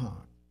his own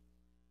heart.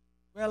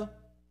 Well,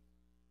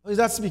 how is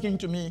that speaking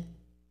to me?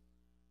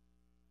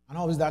 And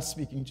how is that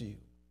speaking to you?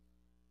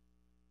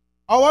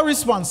 Our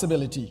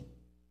responsibility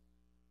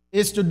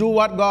is to do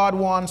what God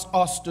wants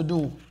us to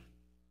do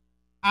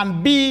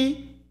and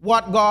be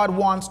what God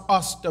wants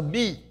us to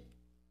be.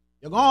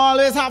 You're going to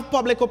always have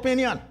public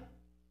opinion.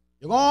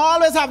 You're going to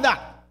always have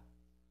that.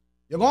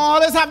 You're going to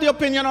always have the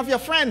opinion of your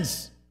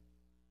friends.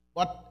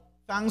 But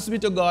thanks be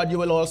to God, you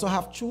will also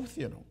have truth,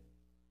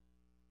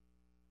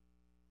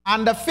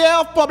 And the fear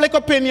of public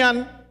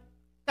opinion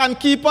can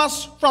keep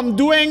us from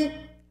doing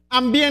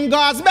and being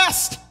God's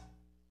best.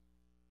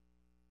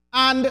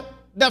 And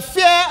the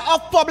fear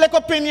of public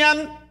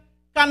opinion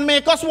can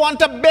make us want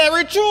to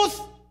bury truth.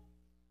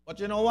 But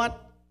you know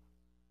what?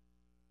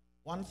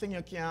 One thing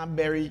you can't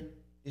bury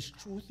is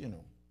truth, you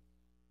know.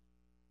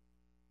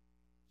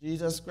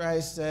 Jesus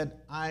Christ said,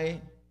 I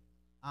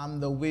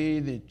am the way,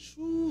 the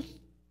truth,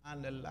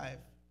 and the life.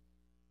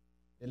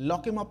 They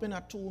lock him up in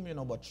a tomb, you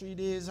know, but 3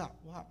 days,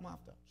 what happened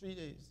after? 3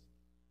 days.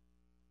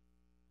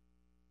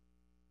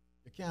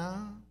 You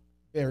can't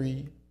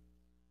bury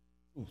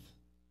truth.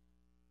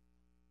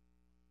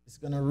 It's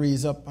going to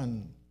raise up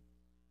and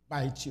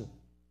bite you.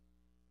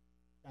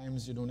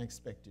 Times you don't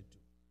expect it to.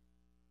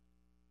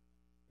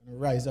 It's going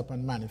to rise up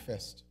and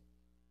manifest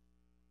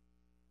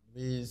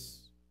in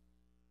ways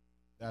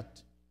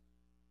that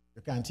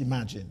you can't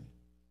imagine.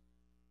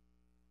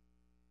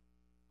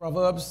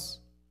 Proverbs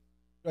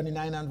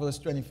 29 and verse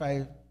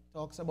 25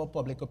 talks about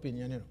public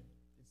opinion. You know,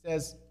 it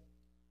says,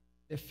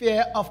 the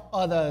fear of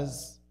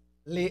others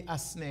lay a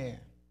snare,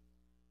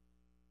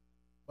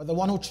 but the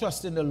one who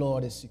trusts in the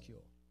Lord is secure.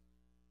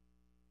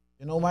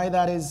 You know why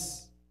that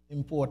is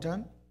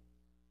important?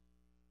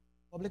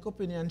 Public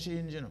opinion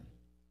change, you know.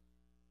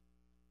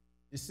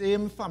 The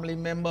same family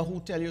member who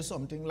tell you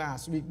something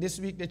last week, this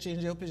week they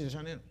change their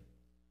position, you know.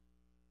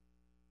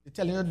 They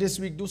tell you this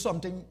week do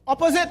something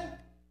opposite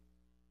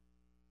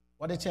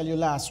what they tell you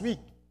last week.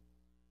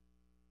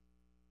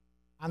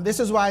 And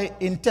this is why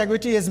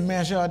integrity is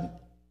measured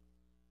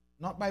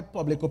not by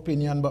public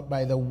opinion, but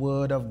by the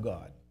word of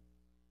God.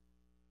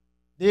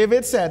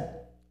 David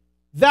said,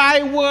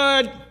 thy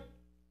word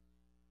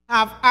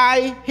have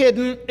I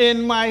hidden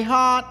in my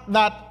heart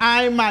that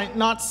I might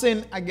not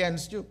sin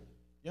against you.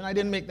 You know, I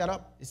didn't make that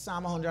up. It's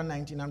Psalm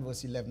 119 and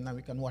verse 11. Now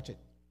we can watch it.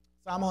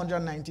 Psalm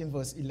 119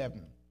 verse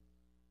 11.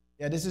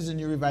 Yeah, this is the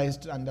New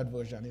Revised Standard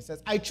Version. It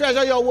says, I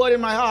treasure your word in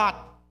my heart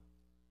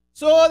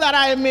so that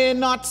I may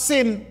not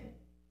sin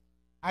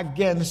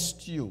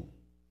against you.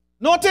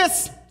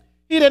 Notice,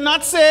 he did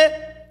not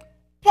say,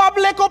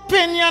 public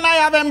opinion I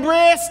have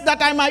embraced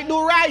that I might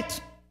do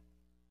right.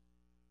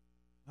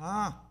 You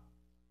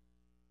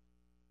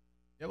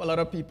have a lot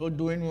of people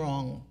doing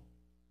wrong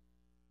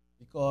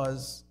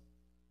because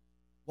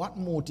what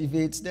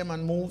motivates them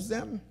and moves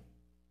them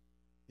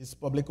is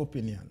public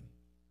opinion.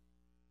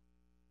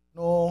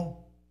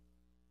 No,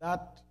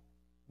 that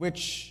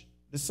which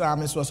the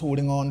psalmist was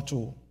holding on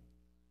to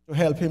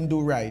help him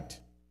do right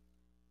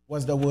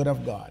was the word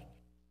of God.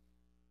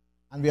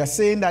 And we are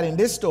saying that in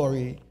this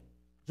story,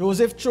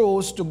 Joseph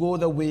chose to go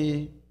the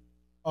way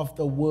of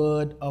the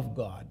word of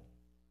God,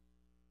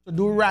 to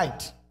do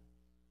right,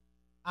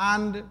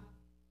 and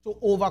to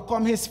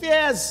overcome his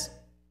fears.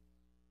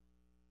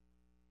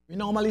 We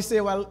normally say,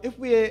 well, if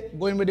we're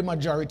going with the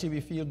majority,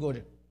 we feel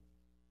good.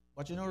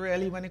 But you know,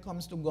 really, when it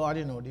comes to God,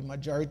 you know, the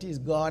majority is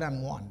God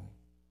and one.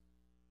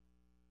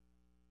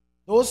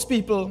 Those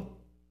people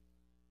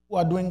who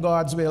are doing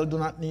God's will do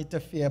not need to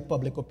fear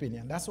public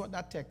opinion. That's what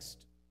that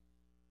text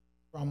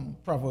from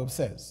Proverbs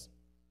says.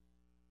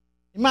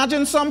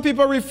 Imagine some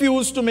people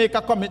refuse to make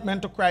a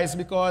commitment to Christ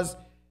because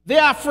they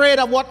are afraid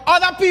of what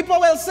other people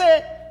will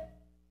say.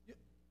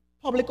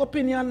 Public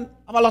opinion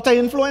have a lot of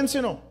influence,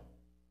 you know.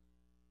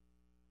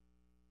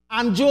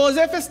 And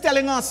Joseph is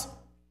telling us,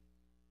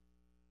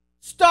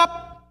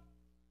 stop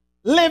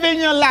living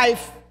your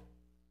life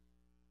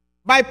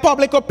by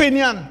public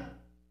opinion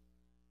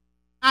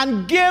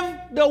and give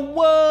the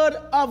word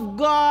of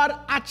God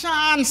a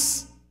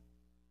chance.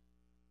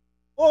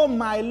 Oh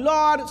my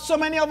Lord, so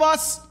many of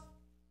us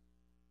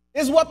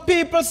is what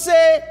people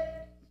say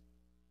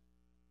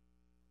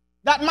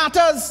that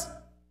matters.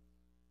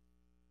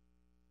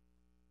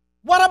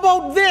 What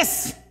about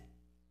this?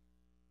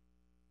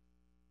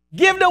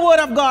 Give the word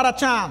of God a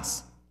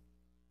chance.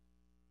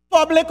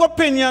 Public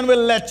opinion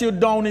will let you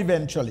down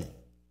eventually.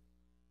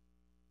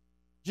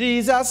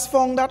 Jesus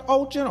found that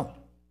out, you know.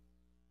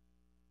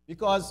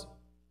 Because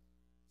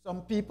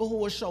some people who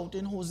were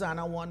shouting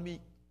Hosanna 1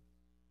 week,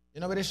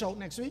 you know where they shout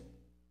next week?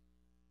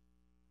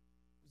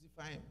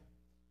 Crucify him.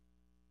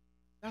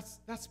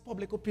 That's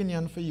public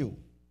opinion for you.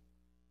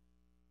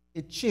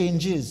 It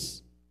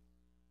changes.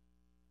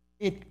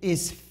 It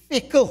is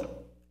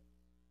fickle.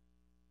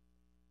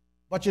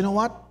 But you know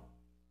what?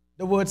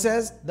 The word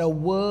says, the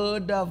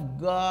word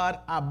of God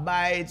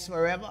abides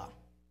forever.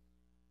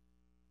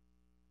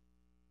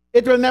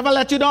 It will never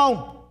let you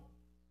down.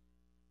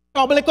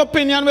 Public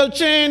opinion will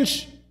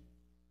change.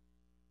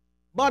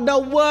 But the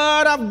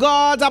word of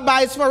God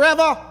abides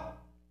forever.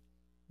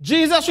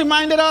 Jesus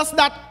reminded us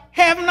that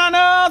heaven and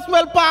earth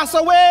will pass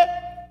away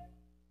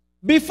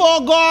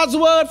before God's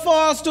word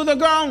falls to the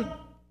ground.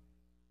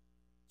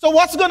 So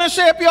what's going to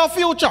shape your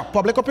future?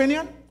 Public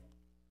opinion?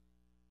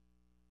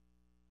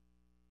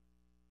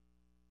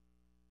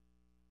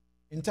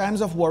 In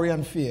times of worry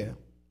and fear,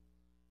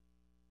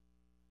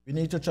 we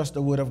need to trust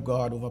the word of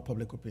God over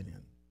public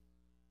opinion.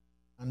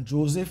 And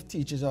Joseph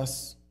teaches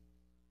us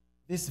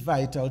this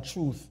vital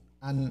truth,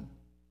 and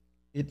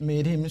it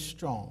made him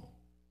strong.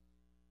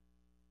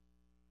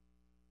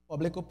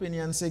 Public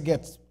opinion say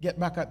get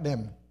back at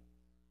them.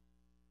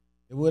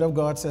 The Word of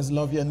God says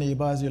love your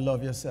neighbor as you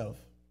love yourself.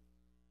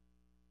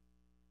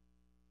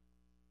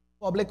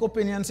 Public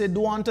opinion say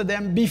do unto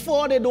them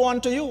before they do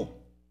unto you.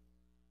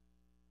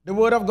 The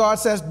Word of God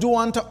says do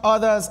unto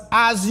others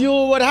as you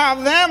would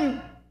have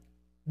them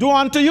do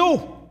unto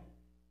you.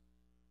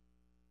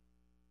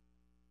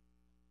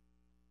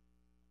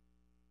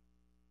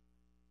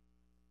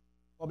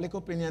 Public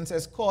opinion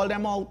says call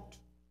them out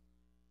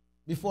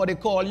before they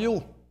call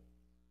you.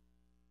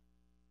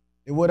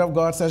 The Word of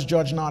God says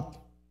judge not,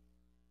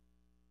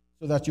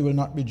 so that you will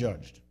not be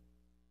judged.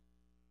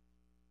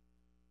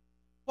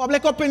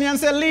 Public opinion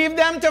says leave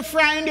them to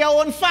fry in their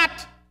own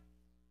fat.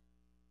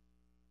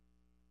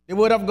 The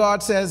Word of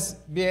God says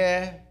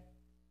bear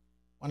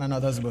one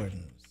another's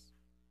burdens.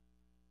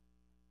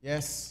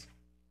 Yes,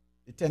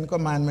 the 10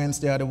 Commandments,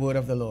 they are the word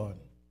of the Lord.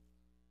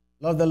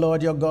 Love the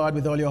Lord your God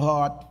with all your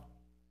heart,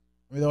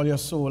 with all your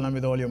soul, and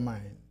with all your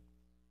mind.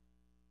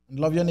 And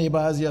love your neighbor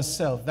as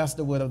yourself. That's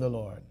the word of the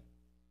Lord.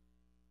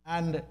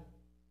 And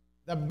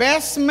the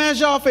best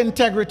measure of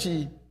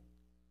integrity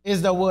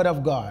is the word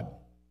of God.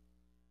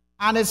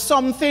 And it's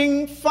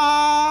something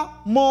far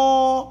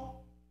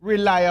more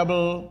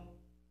reliable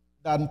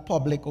than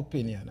public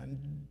opinion.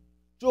 And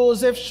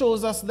Joseph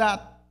shows us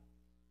that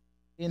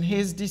in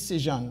his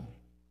decision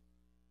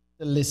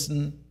to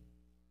listen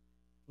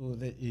to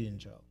the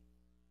angel.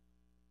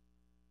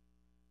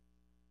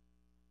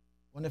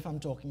 I wonder if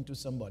I'm talking to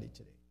somebody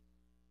today.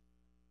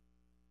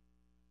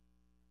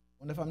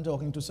 I wonder if I'm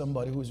talking to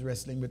somebody who's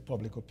wrestling with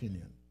public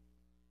opinion.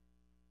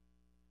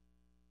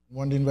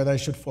 Wondering whether I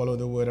should follow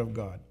the word of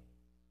God.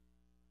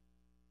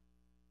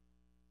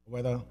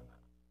 Whether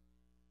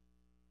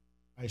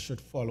I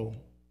should follow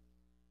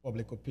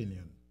public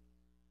opinion.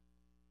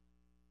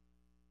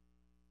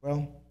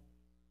 Well,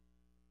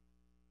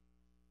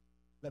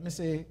 let me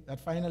say that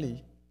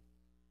finally,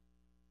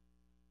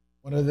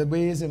 one of the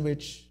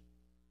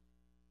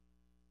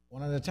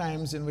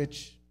times in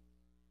which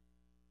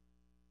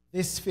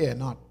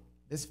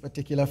this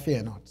particular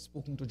fear not,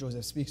 spoken to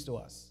Joseph, speaks to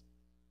us,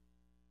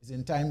 is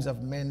in times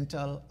of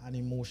mental and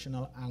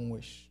emotional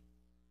anguish.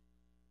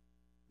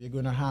 We're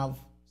going to have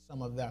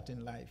some of that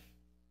in life.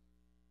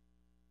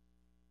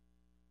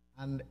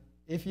 And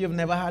if you've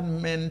never had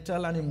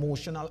mental and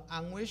emotional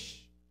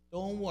anguish,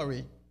 don't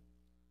worry.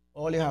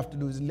 All you have to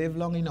do is live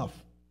long enough.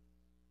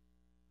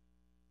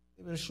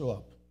 It will show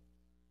up.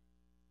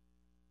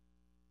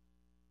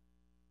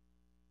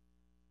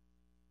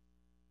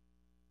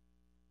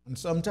 And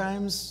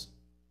sometimes,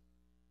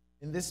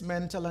 in this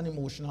mental and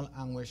emotional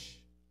anguish,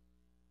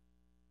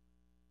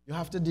 you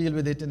have to deal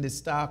with it in the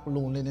stark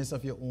loneliness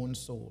of your own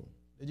soul.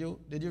 Did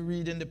you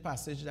read in the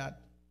passage that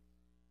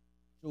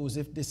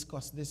Joseph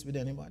discussed this with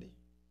anybody?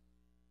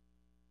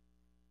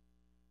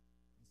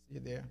 See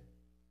there?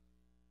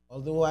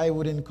 Although I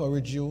would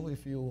encourage you,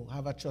 if you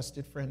have a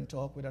trusted friend,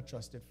 talk with a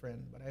trusted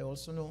friend. But I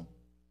also know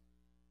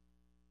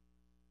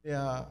there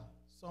are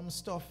some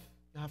stuff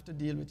you have to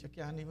deal with. You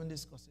can't even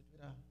discuss it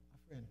with a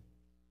friend.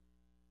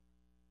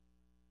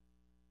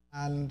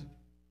 And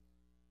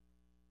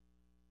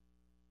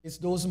it's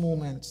those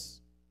moments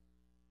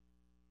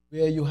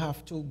where you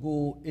have to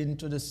go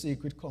into the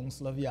sacred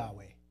counsel of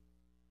Yahweh.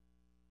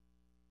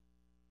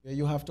 Where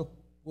you have to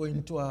go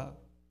into a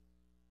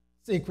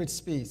sacred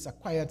space, a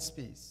quiet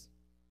space,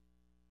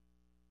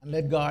 and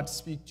let God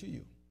speak to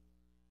you.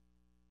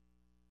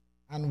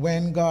 And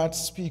when God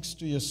speaks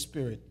to your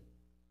spirit,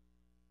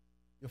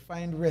 you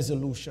find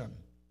resolution.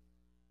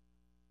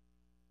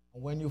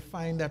 And when you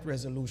find that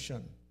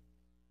resolution,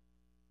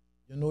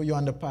 you know you're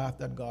on the path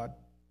that God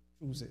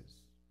chooses.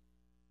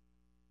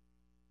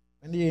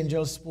 When the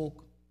angel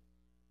spoke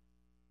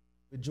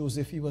with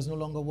Joseph, he was no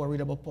longer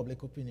worried about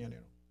public opinion.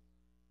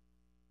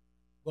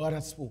 God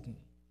had spoken.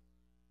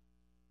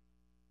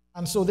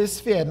 And so this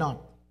fear not.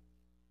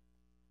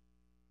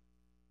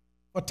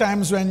 For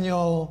times when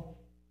you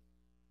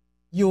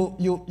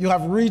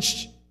have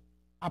reached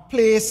a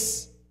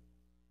place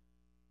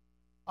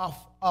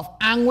of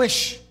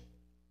anguish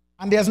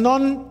and there's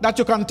none that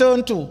you can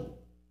turn to.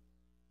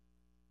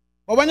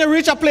 But when you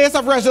reach a place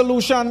of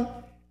resolution,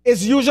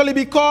 it's usually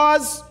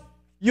because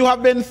you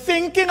have been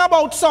thinking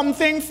about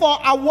something for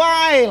a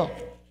while.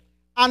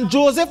 And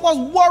Joseph was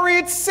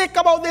worried, sick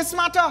about this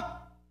matter.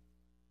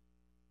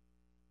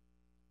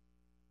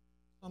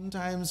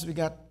 Sometimes we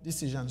got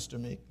decisions to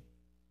make.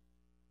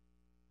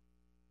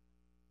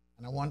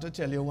 And I want to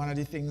tell you one of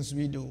the things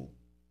we do,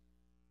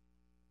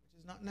 which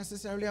is not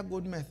necessarily a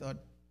good method.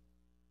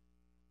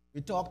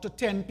 We talk to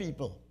 10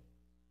 people.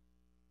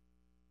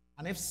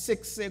 And if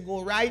 6 say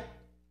go right,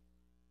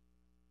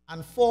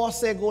 and 4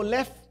 say go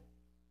left,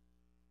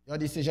 your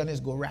decision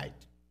is go right.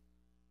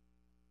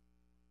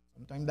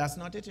 Sometimes that's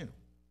not it,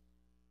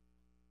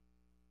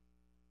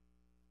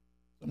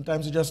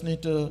 Sometimes you just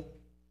need to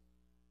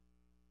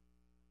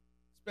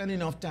spend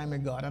enough time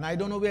with God. And I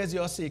don't know where's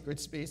your sacred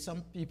space.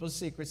 Some people's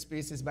sacred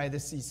space is by the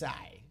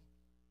seaside.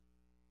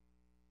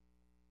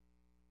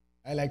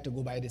 I like to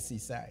go by the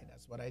seaside.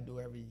 That's what I do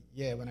every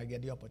year when I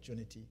get the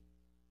opportunity.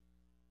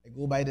 I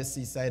go by the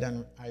seaside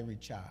and I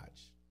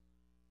recharge.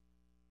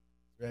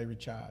 Where I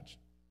recharge.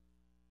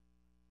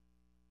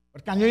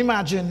 But can you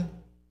imagine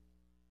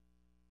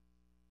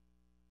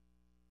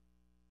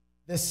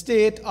the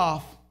state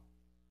of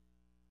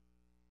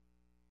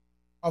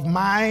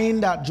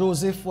mind that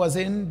Joseph was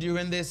in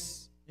during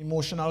this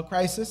emotional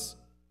crisis?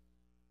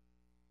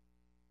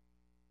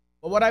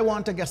 But what I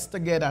want us to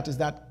get at is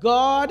that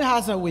God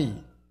has a way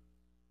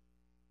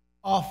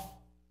of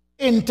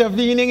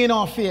intervening in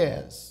our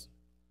fears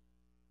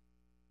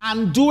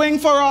and doing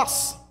for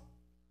us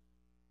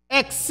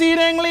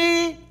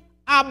exceedingly,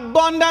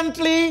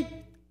 abundantly,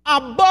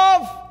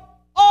 above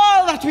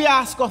all that we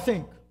ask or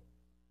think.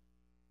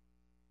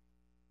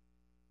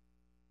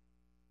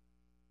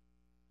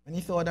 When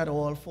he thought that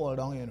all fall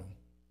down,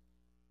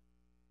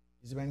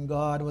 is when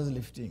God was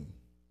lifting.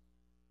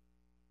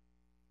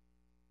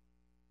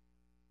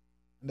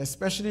 And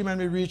especially when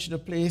we reach the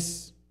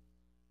place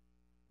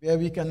where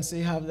we can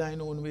say, have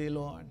thine own way,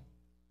 Lord.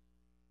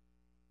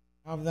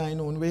 Have thine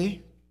own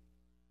way.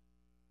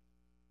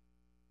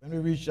 When we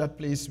reach that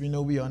place, we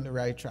know we're on the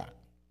right track.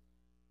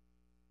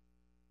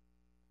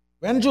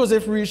 When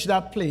Joseph reached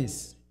that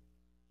place,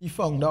 he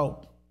found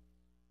out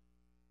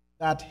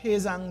that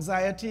his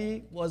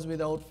anxiety was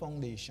without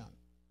foundation.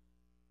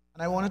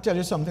 And I want to tell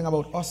you something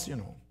about us,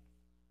 A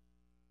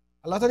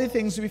lot of the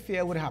things we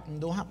fear would happen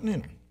don't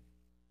happen,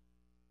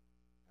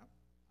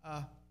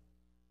 A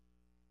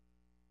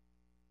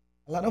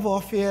lot of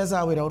our fears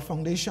are without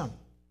foundation.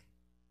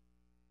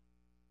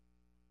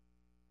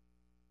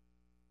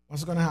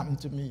 What's going to happen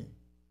to me?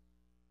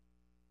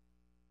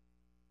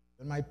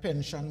 Will my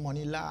pension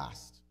money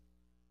last?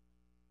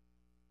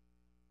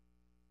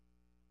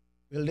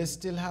 Will they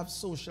still have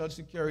social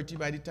security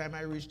by the time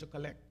I reach to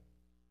collect?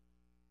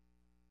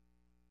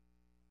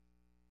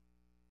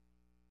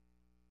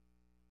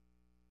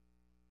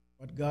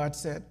 But God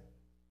said,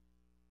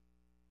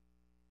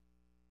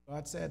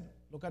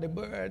 look at the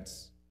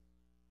birds.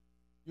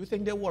 You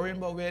think they're worrying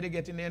about where they're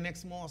getting their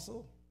next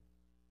morsel?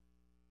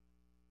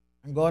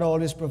 And God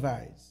always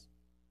provides.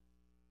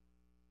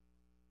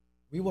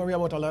 We worry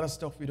about a lot of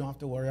stuff we don't have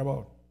to worry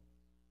about.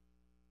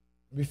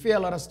 We fear a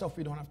lot of stuff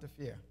we don't have to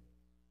fear.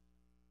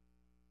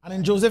 And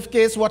in Joseph's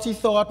case, what he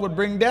thought would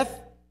bring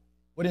death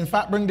would in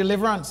fact bring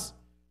deliverance.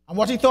 And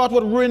what he thought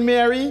would ruin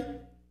Mary,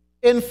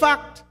 in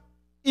fact,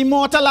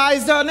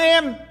 immortalized her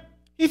name.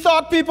 He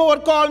thought people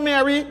would call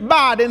Mary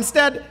bad.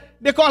 Instead,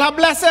 they call her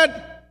blessed.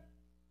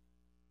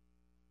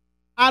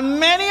 And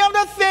many of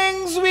the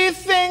things we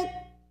think,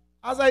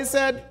 as I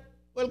said,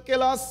 will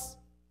kill us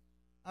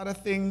are the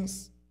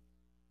things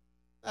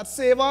that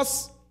save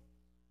us.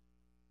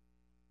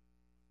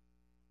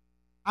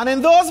 And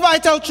in those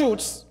vital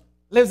truths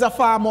lives a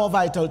far more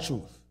vital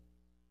truth.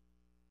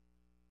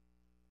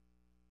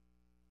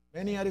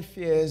 Many are the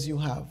fears you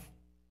have.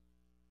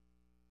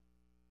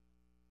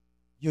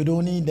 You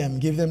don't need them.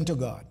 Give them to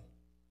God.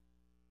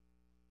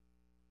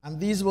 And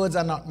these words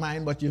are not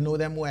mine, but you know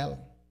them well.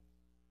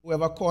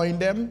 Whoever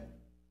coined them,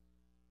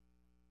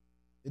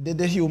 they did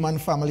the human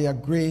family a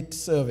great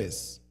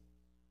service.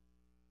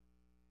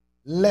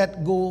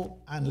 Let go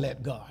and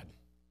let God.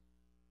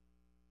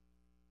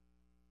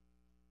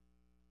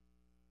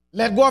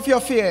 Let go of your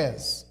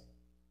fears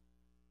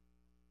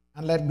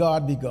and let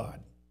God be God.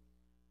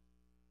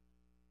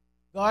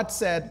 God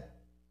said,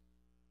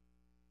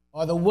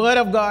 or the word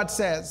of God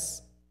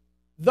says,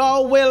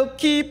 thou wilt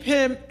keep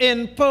him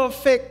in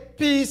perfect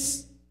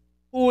peace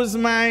whose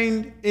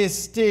mind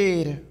is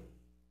stayed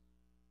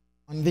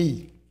on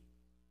thee.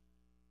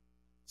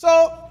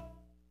 So,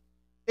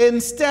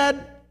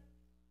 instead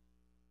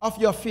of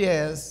your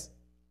fears,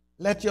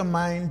 let your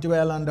mind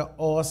dwell on the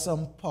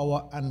awesome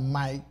power and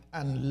might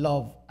and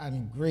love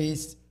and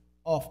grace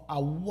of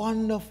a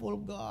wonderful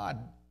God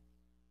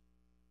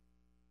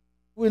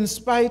who, in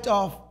spite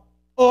of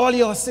all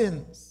your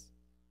sins,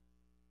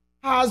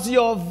 has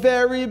your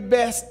very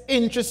best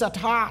interests at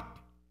heart.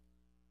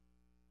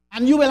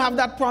 And you will have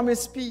that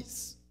promised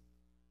peace.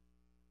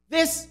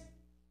 This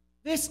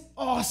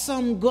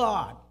awesome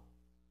God,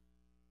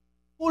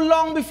 who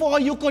long before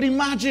you could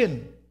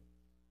imagine,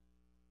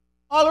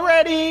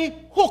 already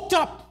hooked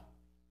up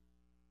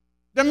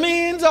the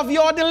means of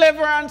your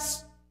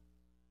deliverance,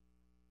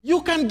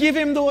 you can give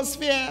him those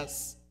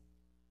fears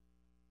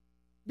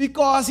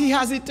because he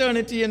has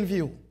eternity in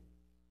view.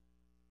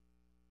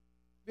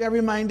 We are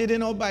reminded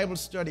in our Bible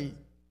study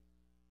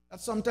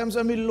that sometimes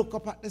when we look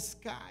up at the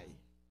sky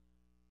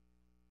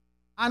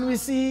and we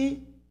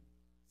see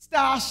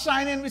stars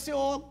shining, we say,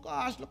 oh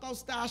gosh, look how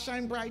stars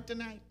shine bright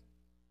tonight.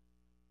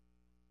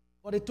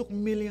 But it took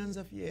millions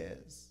of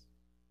years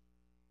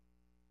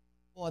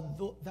for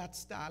that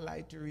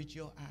starlight to reach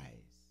your eyes.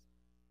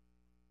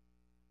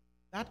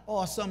 That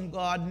awesome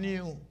God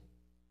knew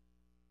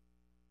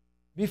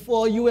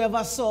before you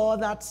ever saw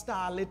that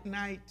starlit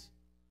night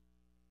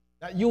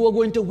that you were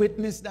going to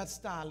witness that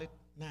starlit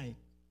night.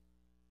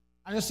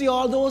 And you see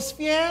all those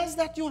fears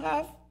that you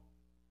have?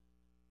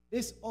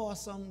 This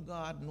awesome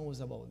God knows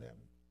about them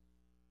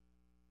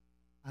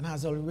and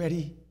has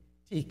already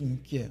taken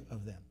care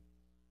of them.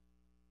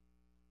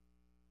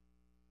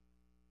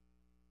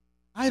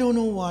 I don't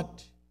know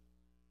what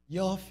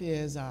your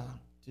fears are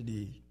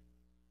today,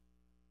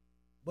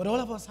 but all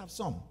of us have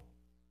some.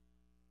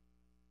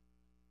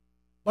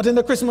 But in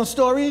the Christmas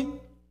story,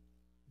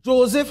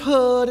 Joseph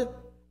heard,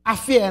 I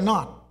fear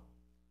not,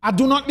 I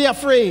do not be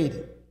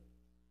afraid,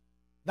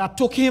 that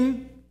took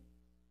him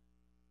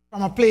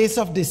from a place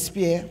of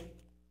despair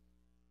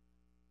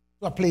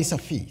to a place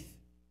of faith.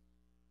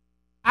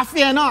 I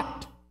fear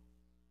not,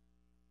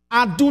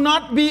 I do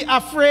not be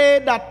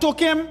afraid, that took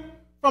him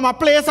from a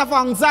place of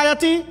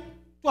anxiety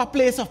to a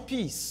place of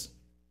peace.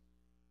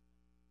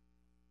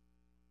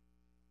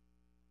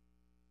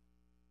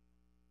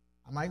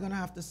 Am I going to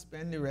have to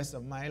spend the rest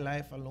of my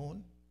life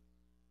alone?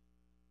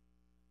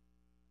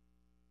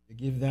 You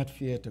give that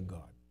fear to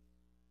God.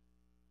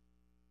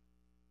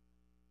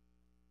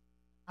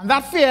 And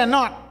that fear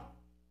not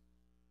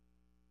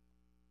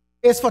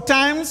is for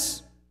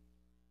times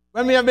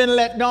when we have been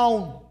let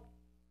down.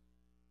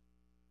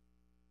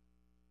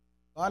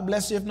 God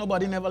bless you if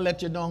nobody never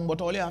let you down,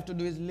 but all you have to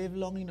do is live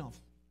long enough.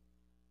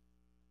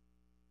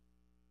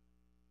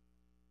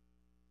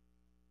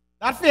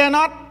 That fear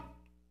not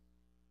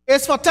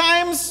is for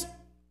times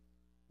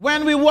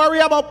when we worry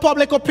about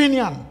public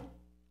opinion.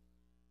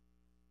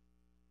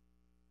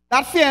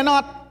 That fear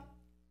not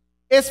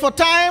is for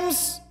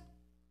times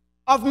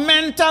of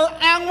mental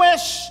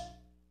anguish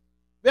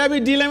where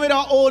we're dealing with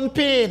our own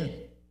pain.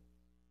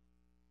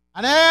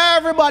 And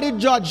everybody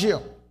judge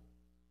you.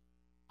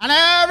 And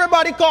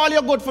everybody call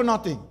you good for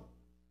nothing.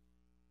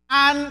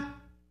 And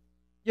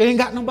you ain't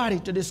got nobody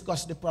to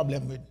discuss the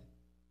problem with.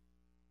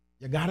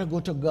 You got to go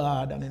to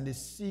God and in the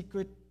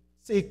secret,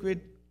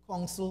 sacred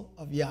counsel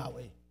of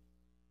Yahweh,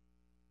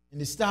 in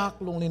the stark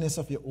loneliness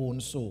of your own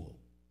soul,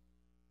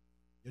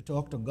 you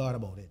talk to God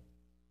about it.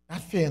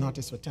 That fear not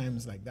is for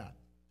times like that.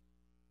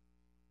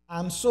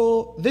 And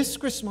so this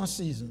Christmas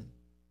season,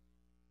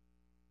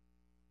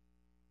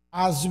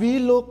 as we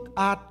look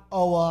at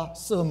our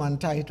sermon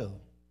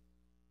title,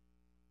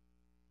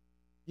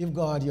 give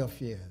God your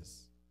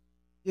fears.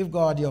 Give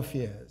God your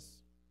fears.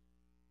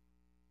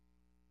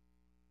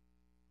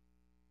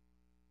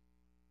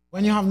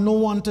 When you have no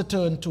one to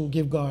turn to,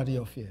 give God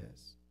your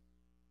fears.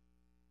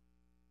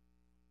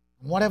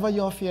 And whatever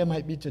your fear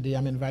might be today,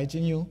 I'm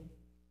inviting you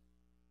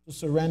to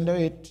surrender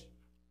it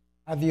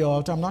at the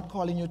altar. I'm not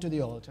calling you to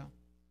the altar,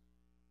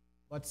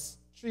 but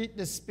treat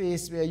the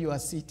space where you are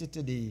seated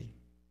today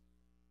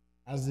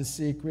as the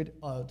sacred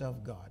altar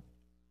of God.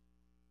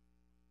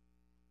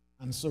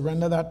 And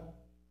surrender that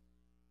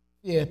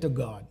fear to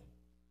God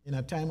in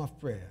a time of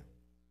prayer.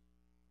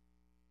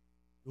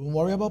 Don't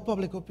worry about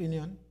public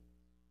opinion.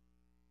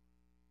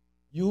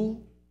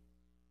 You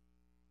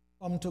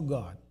come to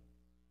God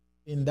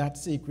in that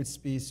sacred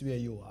space where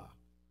you are,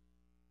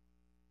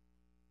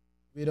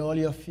 with all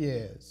your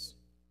fears,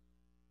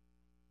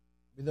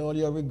 with all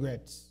your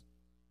regrets,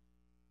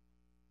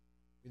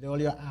 with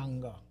all your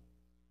anger,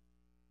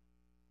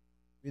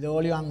 with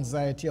all your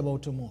anxiety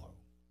about tomorrow.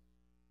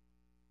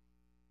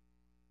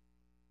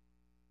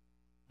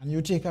 And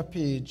you take a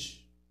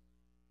page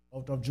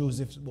out of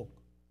Joseph's book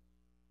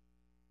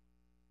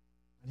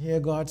and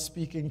hear God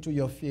speaking to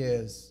your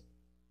fears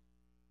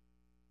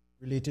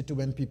related to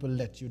when people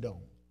let you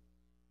down.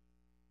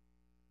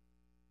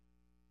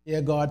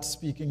 Hear God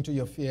speaking to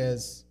your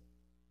fears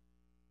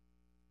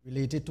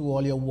related to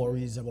all your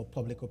worries about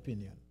public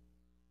opinion.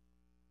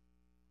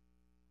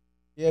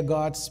 Hear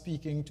God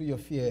speaking to your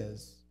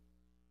fears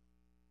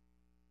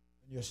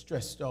when you're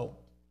stressed out,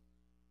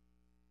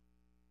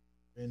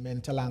 you're in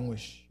mental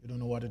anguish, you don't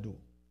know what to do.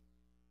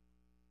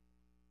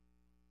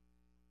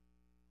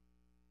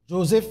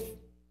 Joseph's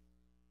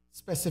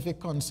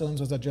specific concerns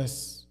was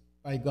addressed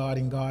by God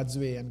in God's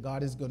way, and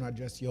God is going to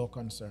address your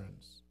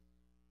concerns.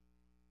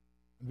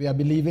 We are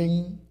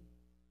believing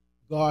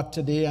God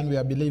today, and we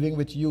are believing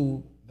with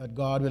you that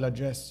God will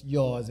address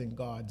yours in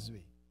God's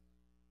way.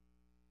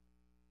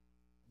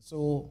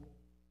 So,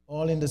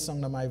 all in the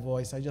sound of my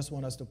voice, I just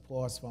want us to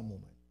pause for a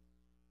moment,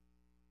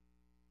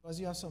 because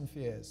you have some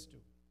fears too.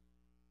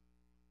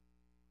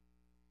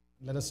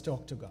 Let us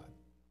talk to God.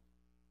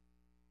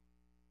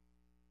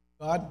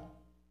 God,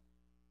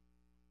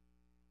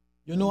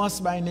 you know us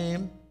by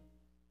name.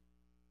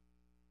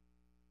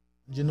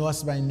 You know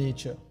us by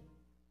nature.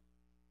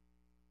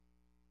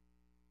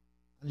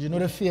 And you know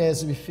the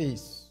fears we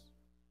face.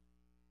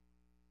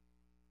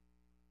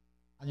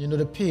 And you know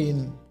the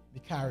pain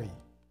we carry.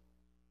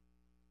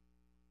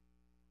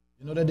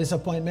 You know the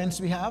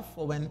disappointments we have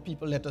for when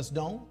people let us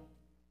down.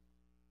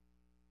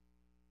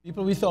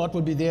 People we thought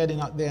would be there, they're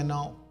not there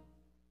now.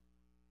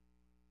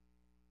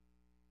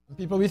 And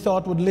people we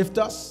thought would lift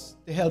us,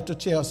 they help to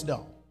tear us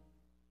down.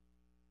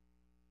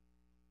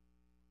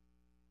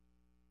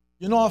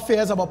 You know our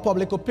fears about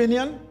public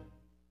opinion?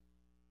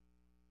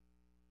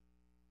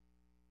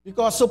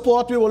 Because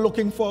support we were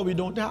looking for, we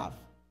don't have.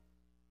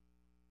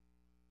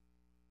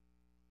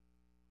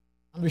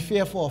 And we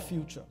fear for our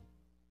future.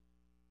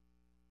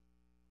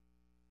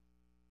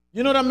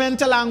 You know the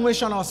mental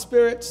anguish on our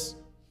spirits?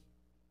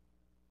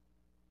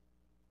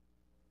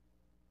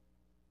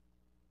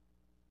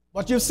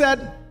 But you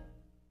said,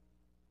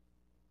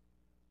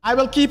 I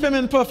will keep him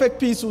in perfect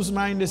peace whose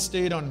mind is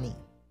stayed on me.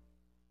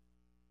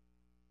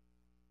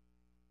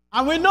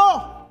 And we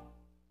know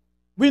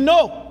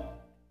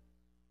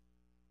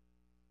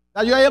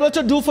that you are able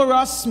to do for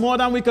us more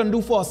than we can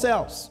do for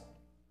ourselves.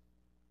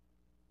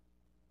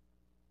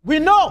 We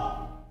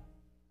know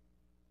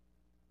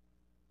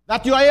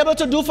that you are able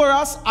to do for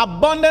us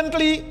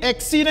abundantly,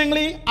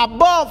 exceedingly,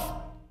 above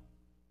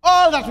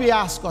all that we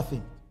ask or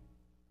think.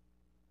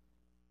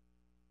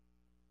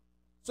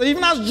 So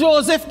even as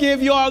Joseph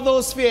gave you all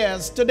those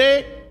fears,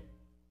 today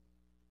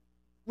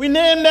we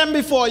name them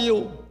before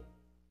you.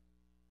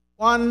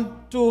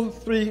 1, 2,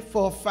 3,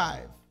 4, 5.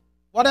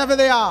 Whatever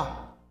they are,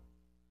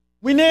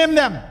 we name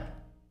them.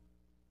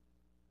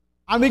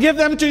 And we give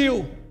them to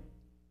you.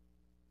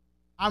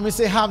 And we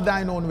say, have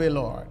thine own way,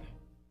 Lord.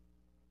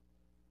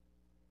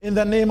 In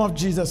the name of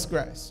Jesus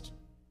Christ.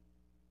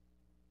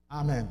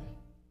 Amen.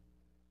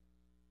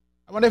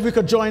 I wonder if we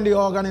could join the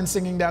organ in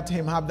singing that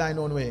hymn, Have Thine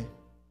Own Way.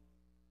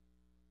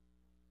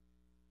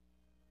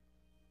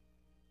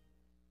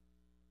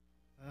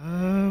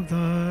 Have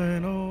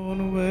thine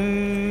own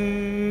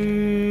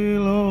way,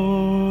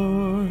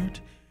 Lord.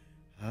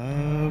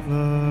 Have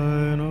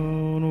thine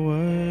own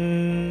way.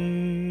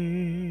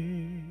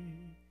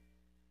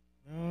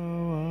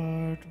 Thou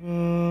art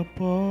the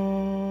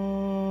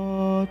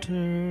potter,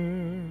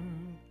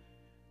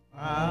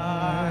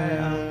 I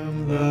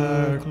am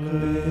the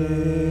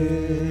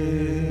clay.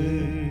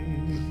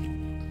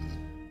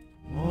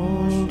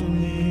 Mold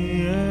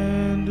me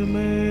and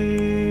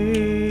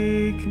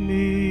make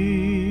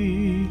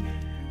me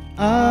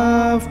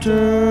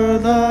after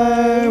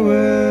thy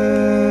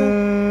will,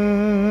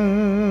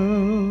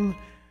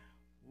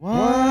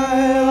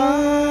 while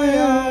I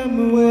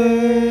am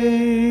waiting,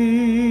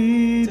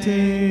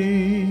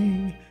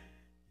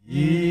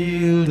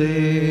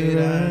 yielded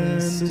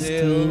and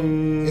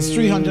still. It's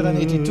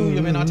 382,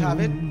 you may not have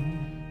it,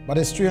 but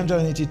it's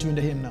 382 in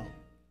the hymn now.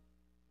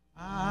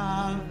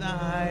 Have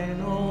thine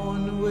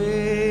own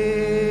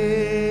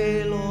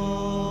way,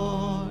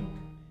 Lord.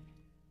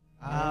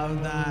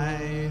 Have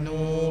thine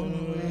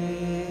own way.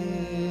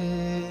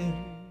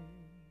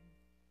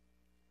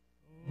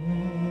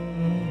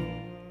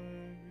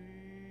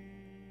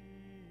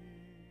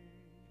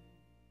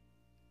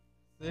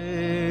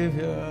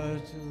 Savior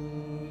today.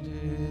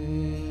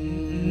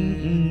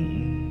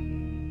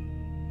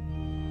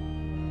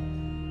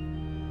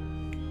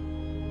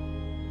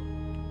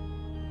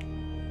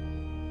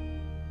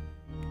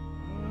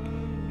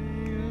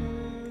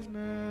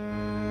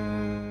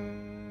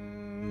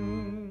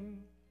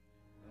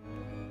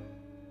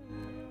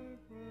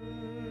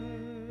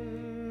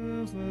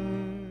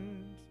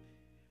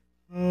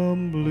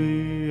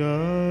 Humbly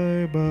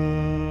I bow.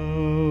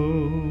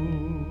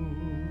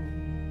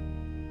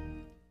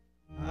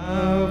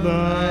 Have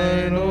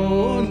thine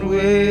own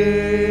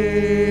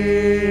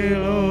way,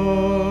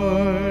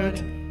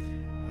 Lord.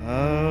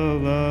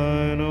 Have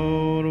thine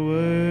own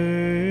way.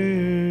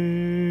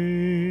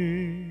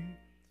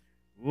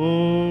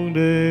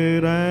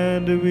 Wounded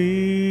and weary,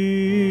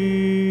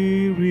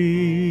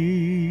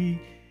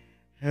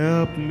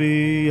 help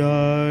me,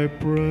 I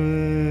pray.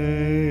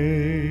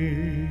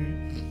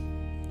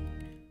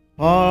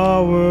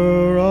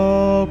 Power,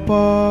 all power,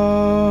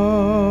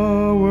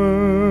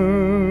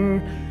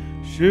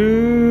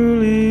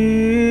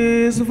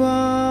 surely is thine.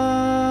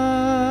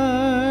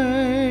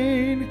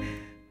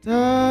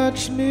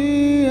 Touch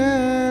me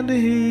and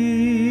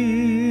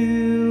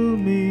heal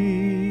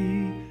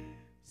me,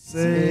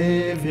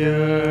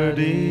 Savior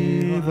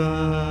divine.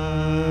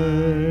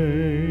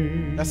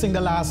 Let's sing the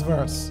last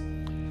verse.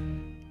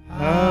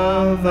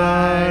 Have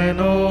thine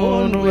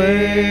own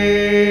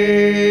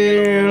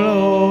way,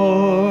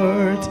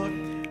 Lord.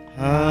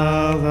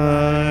 Have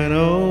thine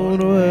own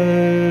way.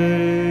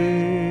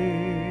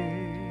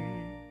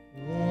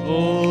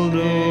 Hold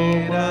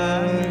and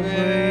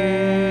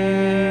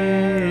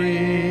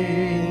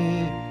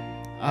weary,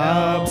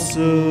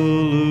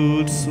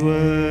 absolute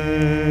sway.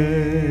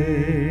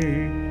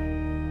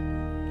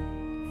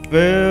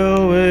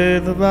 Fill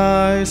with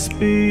thy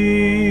spirit,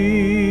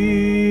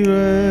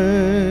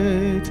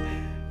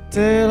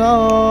 till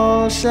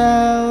all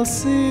shall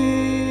see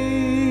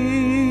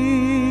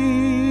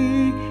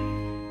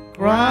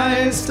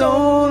Christ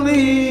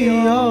only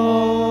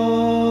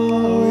always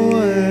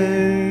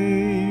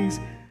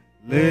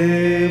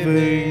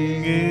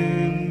living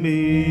in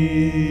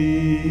me.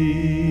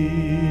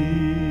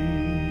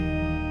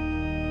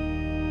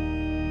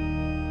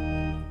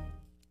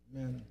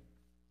 Amen.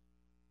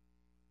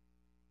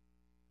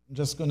 I'm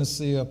just going to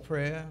say a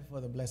prayer for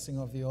the blessing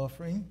of the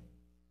offering.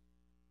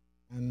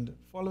 And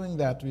following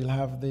that, we'll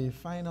have the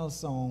final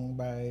song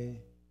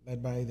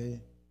led by the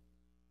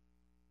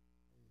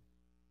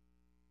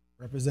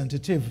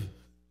representative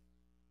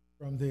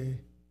from the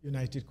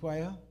United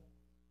Choir,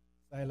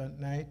 Silent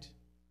Night.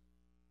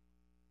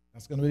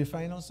 That's going to be the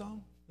final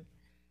song.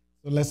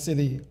 So let's say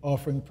the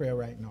offering prayer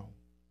right now.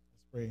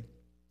 Let's pray.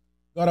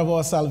 God of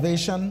our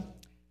salvation,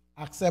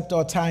 accept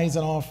our tithes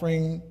and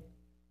offering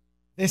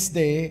this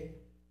day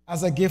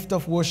as a gift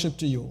of worship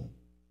to you.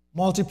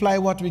 Multiply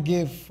what we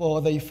give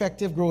for the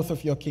effective growth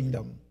of your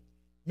kingdom.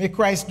 May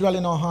Christ dwell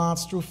in our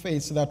hearts through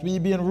faith, so that we,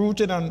 being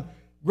rooted and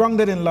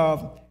grounded in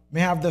love,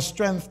 may have the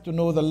strength to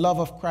know the love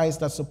of Christ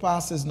that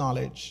surpasses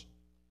knowledge.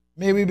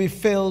 May we be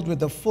filled with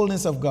the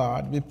fullness of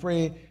God. We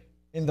pray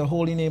in the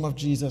holy name of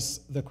Jesus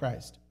the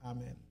Christ.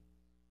 Amen.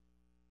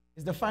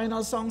 Is the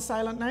final song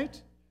Silent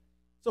Night?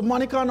 So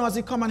Monica and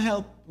Ozzy, come and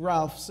help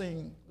Ralph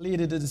sing, lead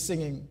the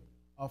singing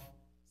of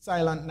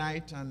Silent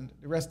Night, and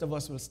the rest of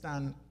us will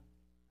stand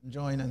and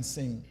join and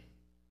sing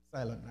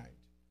Silent Night.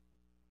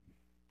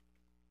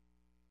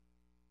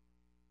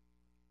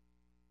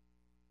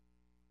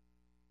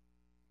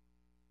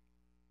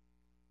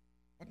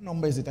 What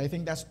number is it? I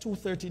think that's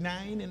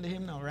 239 in the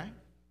hymnal, right?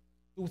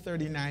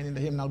 239 in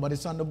the hymnal, but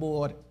it's on the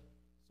board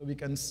so we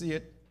can see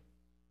it.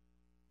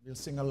 We'll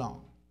sing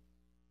along.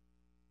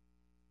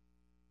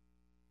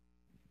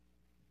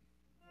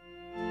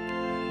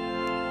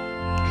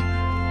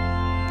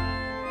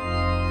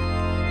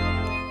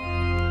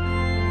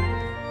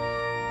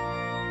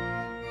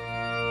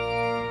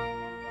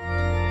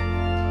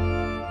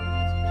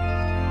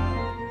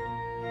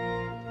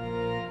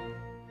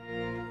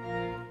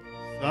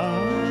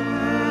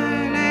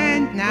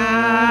 Silent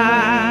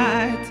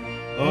night,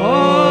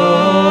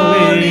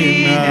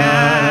 Holy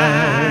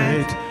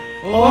night,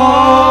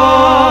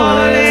 all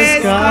is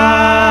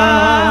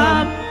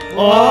calm,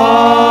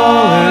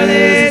 all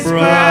is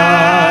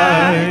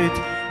bright,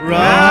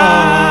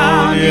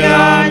 round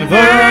yon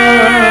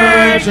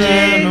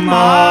virgin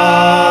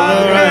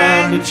mother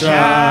and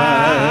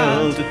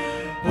child,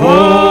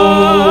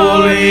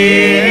 holy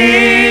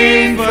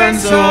infant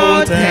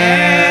so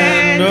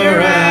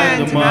tender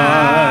and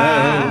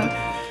mild,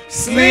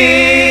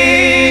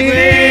 sleep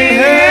in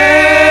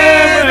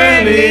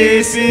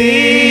heavenly peace,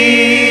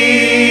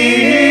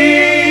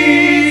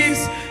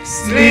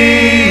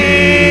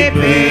 sleep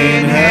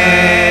in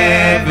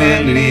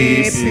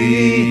heavenly peace.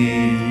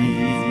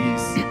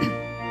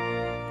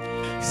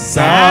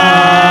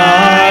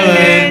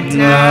 Silent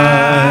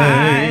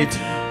night,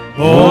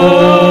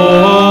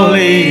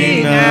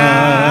 holy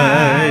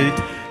night,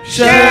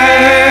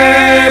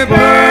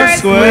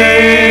 shepherds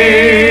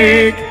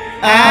quake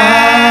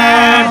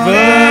at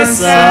the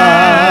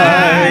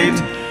sight,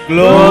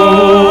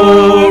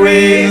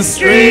 glory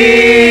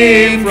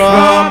stream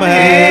from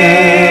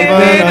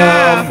heaven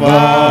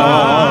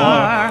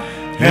afar,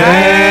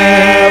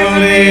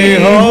 heavenly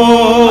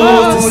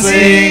hosts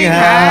sing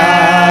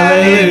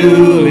hallelujah,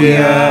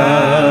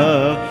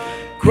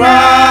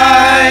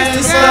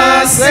 Christ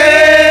the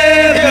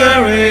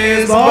Savior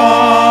is born,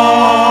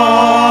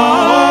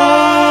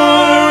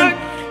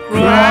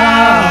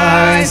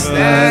 Christ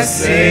the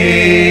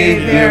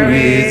Savior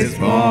is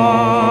born.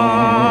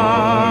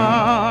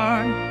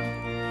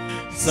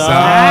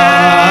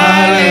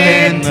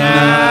 Silent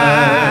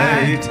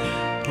night,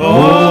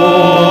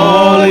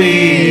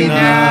 holy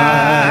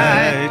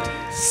night,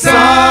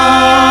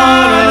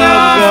 Son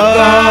of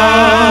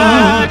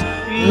God,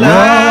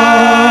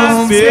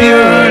 love's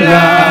pure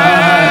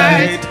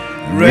light,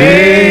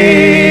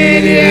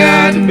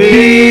 radiant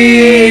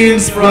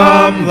beams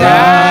from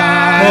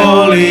thy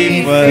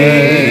holy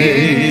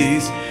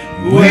face,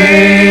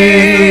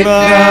 with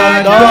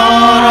the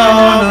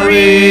dawn of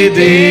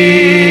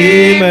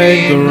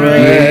redeeming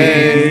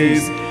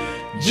grace.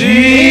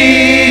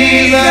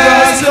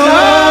 Jesus,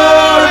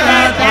 Lord,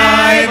 at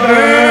thy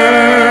birth,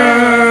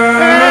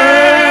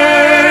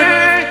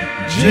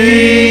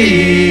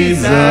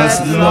 Jesus,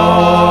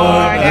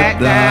 Lord, at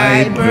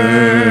thy birth.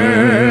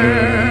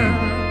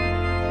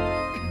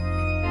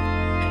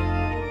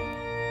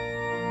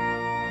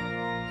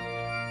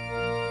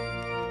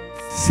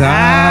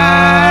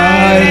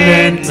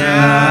 Silent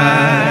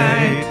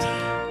night,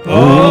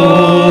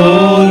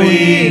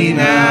 holy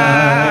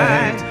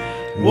night,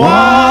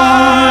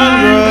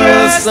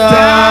 wondrous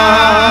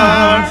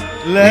star,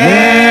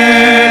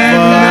 let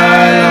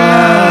my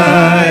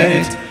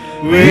light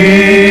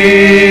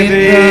with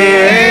the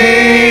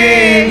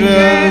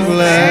angels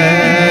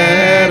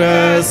let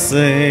us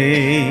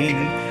sing.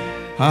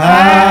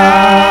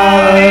 Hallelujah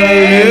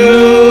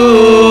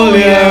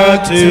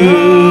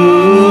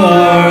to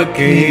our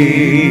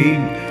King.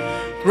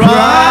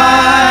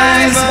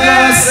 Christ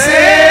the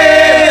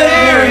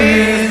Savior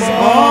is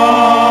born.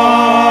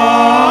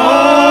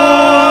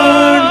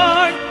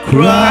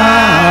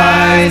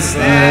 Christ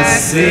the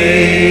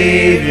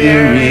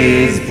Savior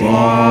is born.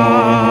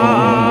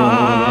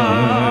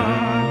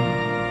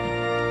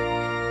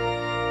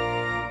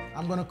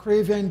 I'm going to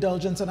crave your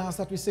indulgence and ask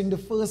that we sing the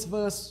first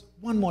verse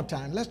one more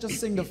time. Let's just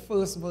sing the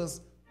first verse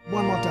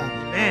one more time.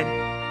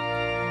 Amen.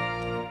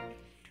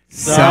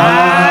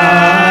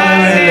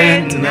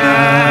 Silent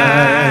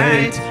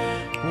night,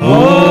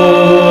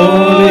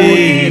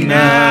 holy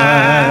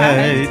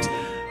night,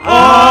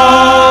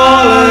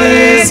 all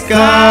is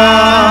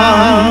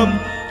calm,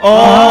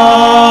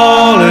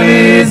 all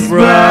is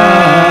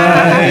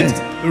bright,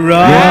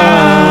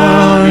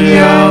 round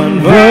yon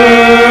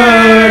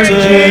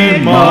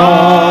virgin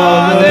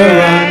mother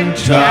and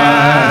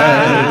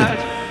child,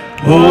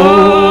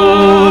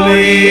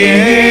 holy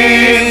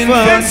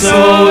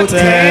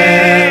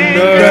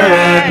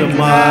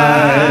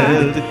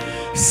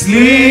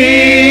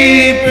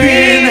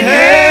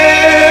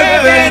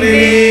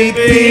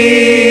sweet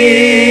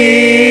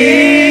peace,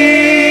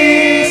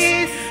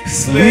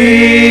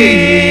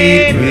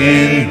 sleep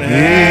in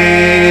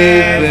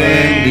heavenly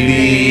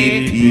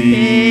peace.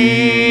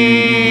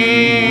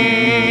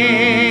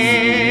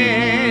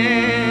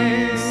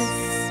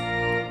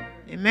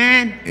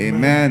 Amen.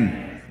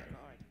 Amen.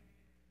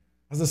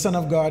 As the Son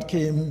of God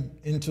came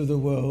into the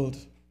world,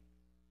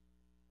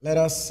 let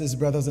us, his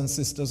brothers and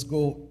sisters,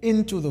 go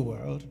into the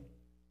world,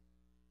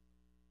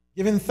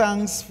 giving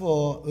thanks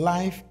for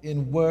life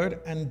in word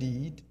and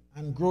deed,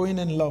 and growing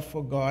in love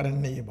for God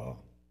and neighbor.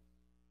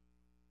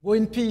 Go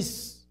in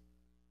peace,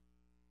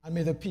 and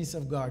may the peace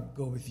of God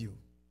go with you.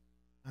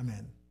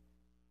 Amen.